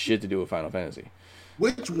have shit to do with Final Fantasy.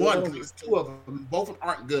 Which one? Because there's 2 of them. Both of them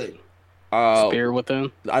aren't good. Spirit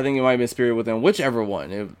Within? I think it might have been Spirit Within. Whichever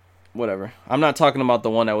one. Whatever. I'm not talking about the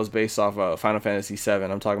one that was based off of Final Fantasy VII.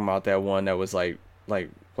 I'm talking about that one that was like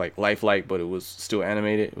lifelike, but it was still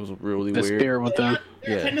animated. It was really weird. Spirit Within.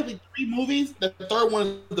 There are technically 3 movies. The third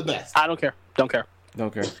one is the best. I don't care. Don't care.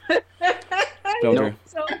 Don't care. Nope.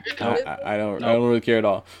 I don't really care at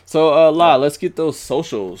all. So La, let's get those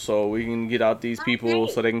socials so we can get out these people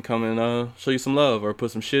so they can come and show you some love or put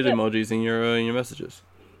some shit emojis in your messages.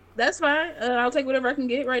 That's fine. I'll take whatever I can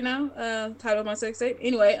get right now. Title of my sex tape.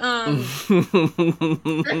 Anyway,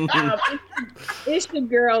 it's your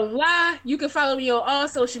girl La. You can follow me on all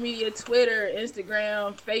social media: Twitter,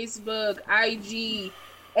 Instagram, Facebook, IG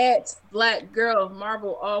at Black Girl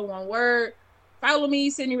Marvel, all one word. Follow me,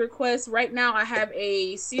 send me requests. Right now, I have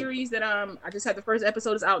a series that I just had the first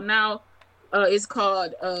episode is out now. It's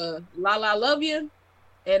called La La Love You,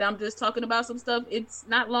 and I'm just talking about some stuff. It's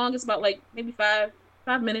not long. It's about like maybe 5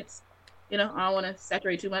 minutes. You know, I don't want to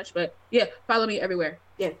saturate too much, but yeah, follow me everywhere.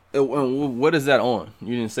 Yeah. What is that on?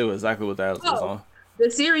 You didn't say exactly what that was on. The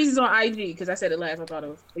series is on IG because I said it last. I thought it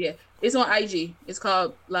was. But yeah, it's on IG. It's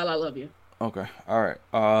called La La Love You. Okay. All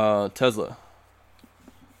right. Tesla.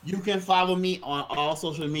 You can follow me on all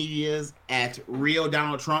social medias at Real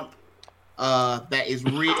Donald Trump. That is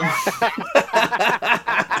real.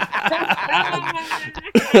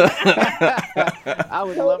 I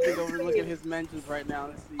would love to go look at his mentions right now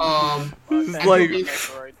and see. Like,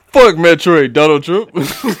 fuck Metroid, Donald Trump.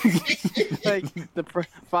 Like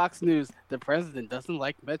Fox News, the president doesn't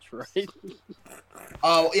like Metroid.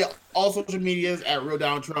 Yeah, all social medias at Real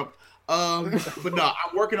Donald Trump. But no,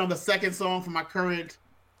 I'm working on the second song for my current.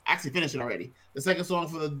 Actually finished it already. The second song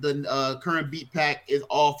for the current beat pack is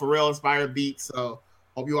all Pharrell inspired beats. So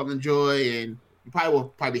hope you all enjoy, and you will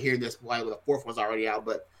probably hear this while the 4th one's already out,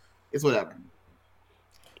 but it's whatever.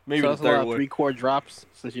 Maybe so the that's third a lot one. of 3-chord drops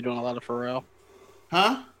since you're doing a lot of Pharrell.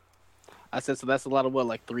 Huh? I said so. That's a lot of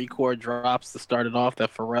 3-chord drops to start it off.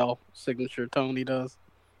 That Pharrell signature tone he does.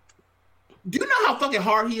 Do you know how fucking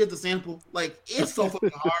hard he is to sample? Like, it's so fucking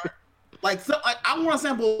hard. Like I want to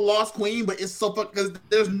sample Lost Queen, but it's so fucking because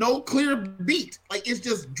there's no clear beat. Like, it's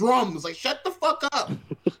just drums. Like, shut the fuck up.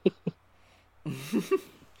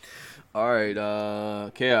 All right,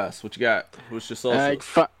 Chaos. What you got? What's your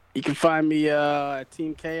social? You can find me at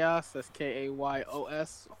Team Chaos. That's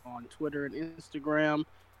KAYOS on Twitter and Instagram.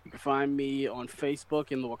 You can find me on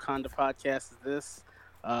Facebook in the WaKinda Podcast. Is this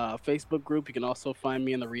Facebook group? You can also find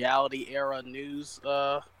me in the Reality Era News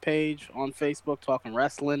page on Facebook, talking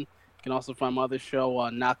wrestling. You can also find my other show,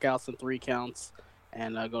 Knockouts and 3 Counts,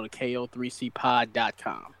 and go to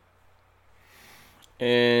ko3cpod.com.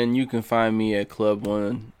 And you can find me at Club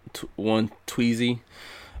One Tweezy.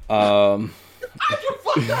 Because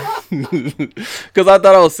I thought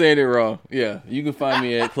I was saying it wrong. Yeah, you can find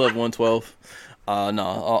me at Club 112. No,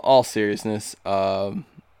 all seriousness.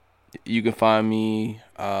 You can find me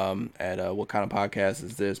at What Kind of Podcast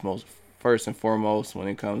Is This? First and foremost, when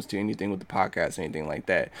it comes to anything with the podcast, anything like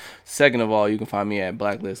that. Second of all, you can find me at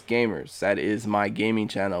Blacklist Gamers. That is my gaming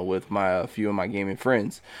channel with a few of my gaming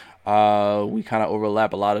friends. We kind of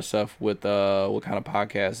overlap a lot of stuff with What Kind of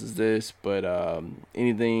Podcast Is This, but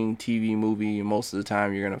anything TV, movie, most of the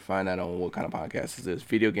time you're gonna find that on What Kind of Podcast Is This.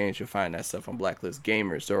 Video games, you'll find that stuff on Blacklist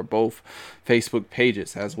Gamers. There are both Facebook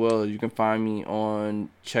pages as well. You can find me on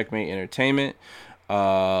Checkmate Entertainment.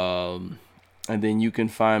 And then you can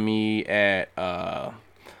find me at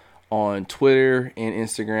on Twitter and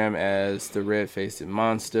Instagram as the Red Faced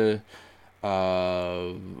Monster.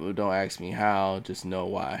 Don't ask me how, just know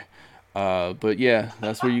why. But yeah,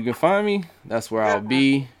 that's where you can find me. That's where I'll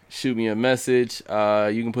be. shoot me a message.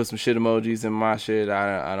 You can put some shit emojis in my shit.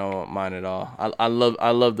 I don't mind at all. I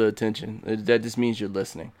love the attention. That just means you're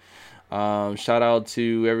listening. Shout out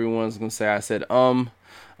to everyone. I was gonna say I said shout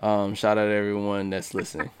out to everyone that's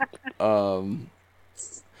listening.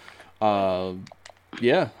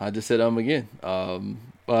 Yeah, I just said again. Maybe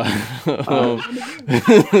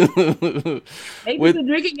it's a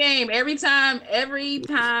drinking game. Every time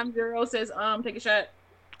Zero says take a shot.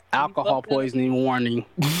 Alcohol poisoning warning.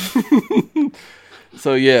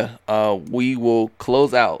 So yeah, we will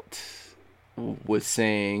close out with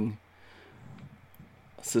saying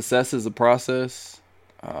success is a process.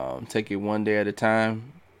 Take it one day at a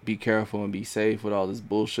time. Be careful and be safe with all this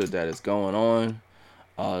bullshit that is going on.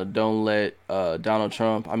 Don't let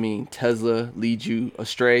Tesla lead you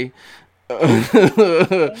astray.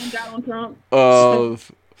 Donald Trump.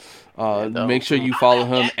 Make sure you follow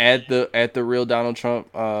him at the real Donald Trump.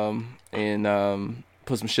 And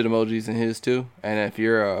put some shit emojis in his too. And if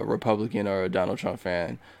you're a Republican or a Donald Trump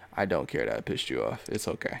fan, I don't care that I pissed you off. It's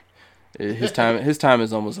okay. His time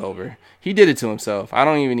is almost over. He did it to himself. I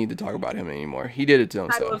don't even need to talk about him anymore. He did it to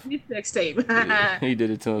himself. His sex tape. Yeah, he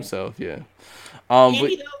did it to himself. Yeah. But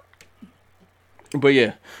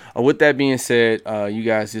yeah. With that being said, you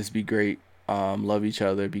guys just be great. Love each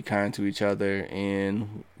other. Be kind to each other,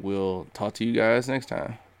 and we'll talk to you guys next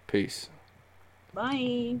time. Peace.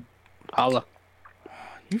 Bye. Holla.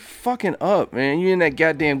 You fucking up, man. You in that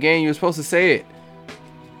goddamn game. You were supposed to say it.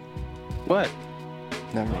 What?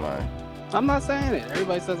 Never mind. I'm not saying it.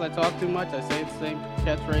 Everybody says I talk too much. I say the same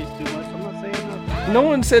catchphrase too much. I'm not saying nothing. No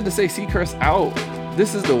one said to say C curse out.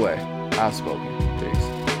 This is the way. I've spoken. Peace.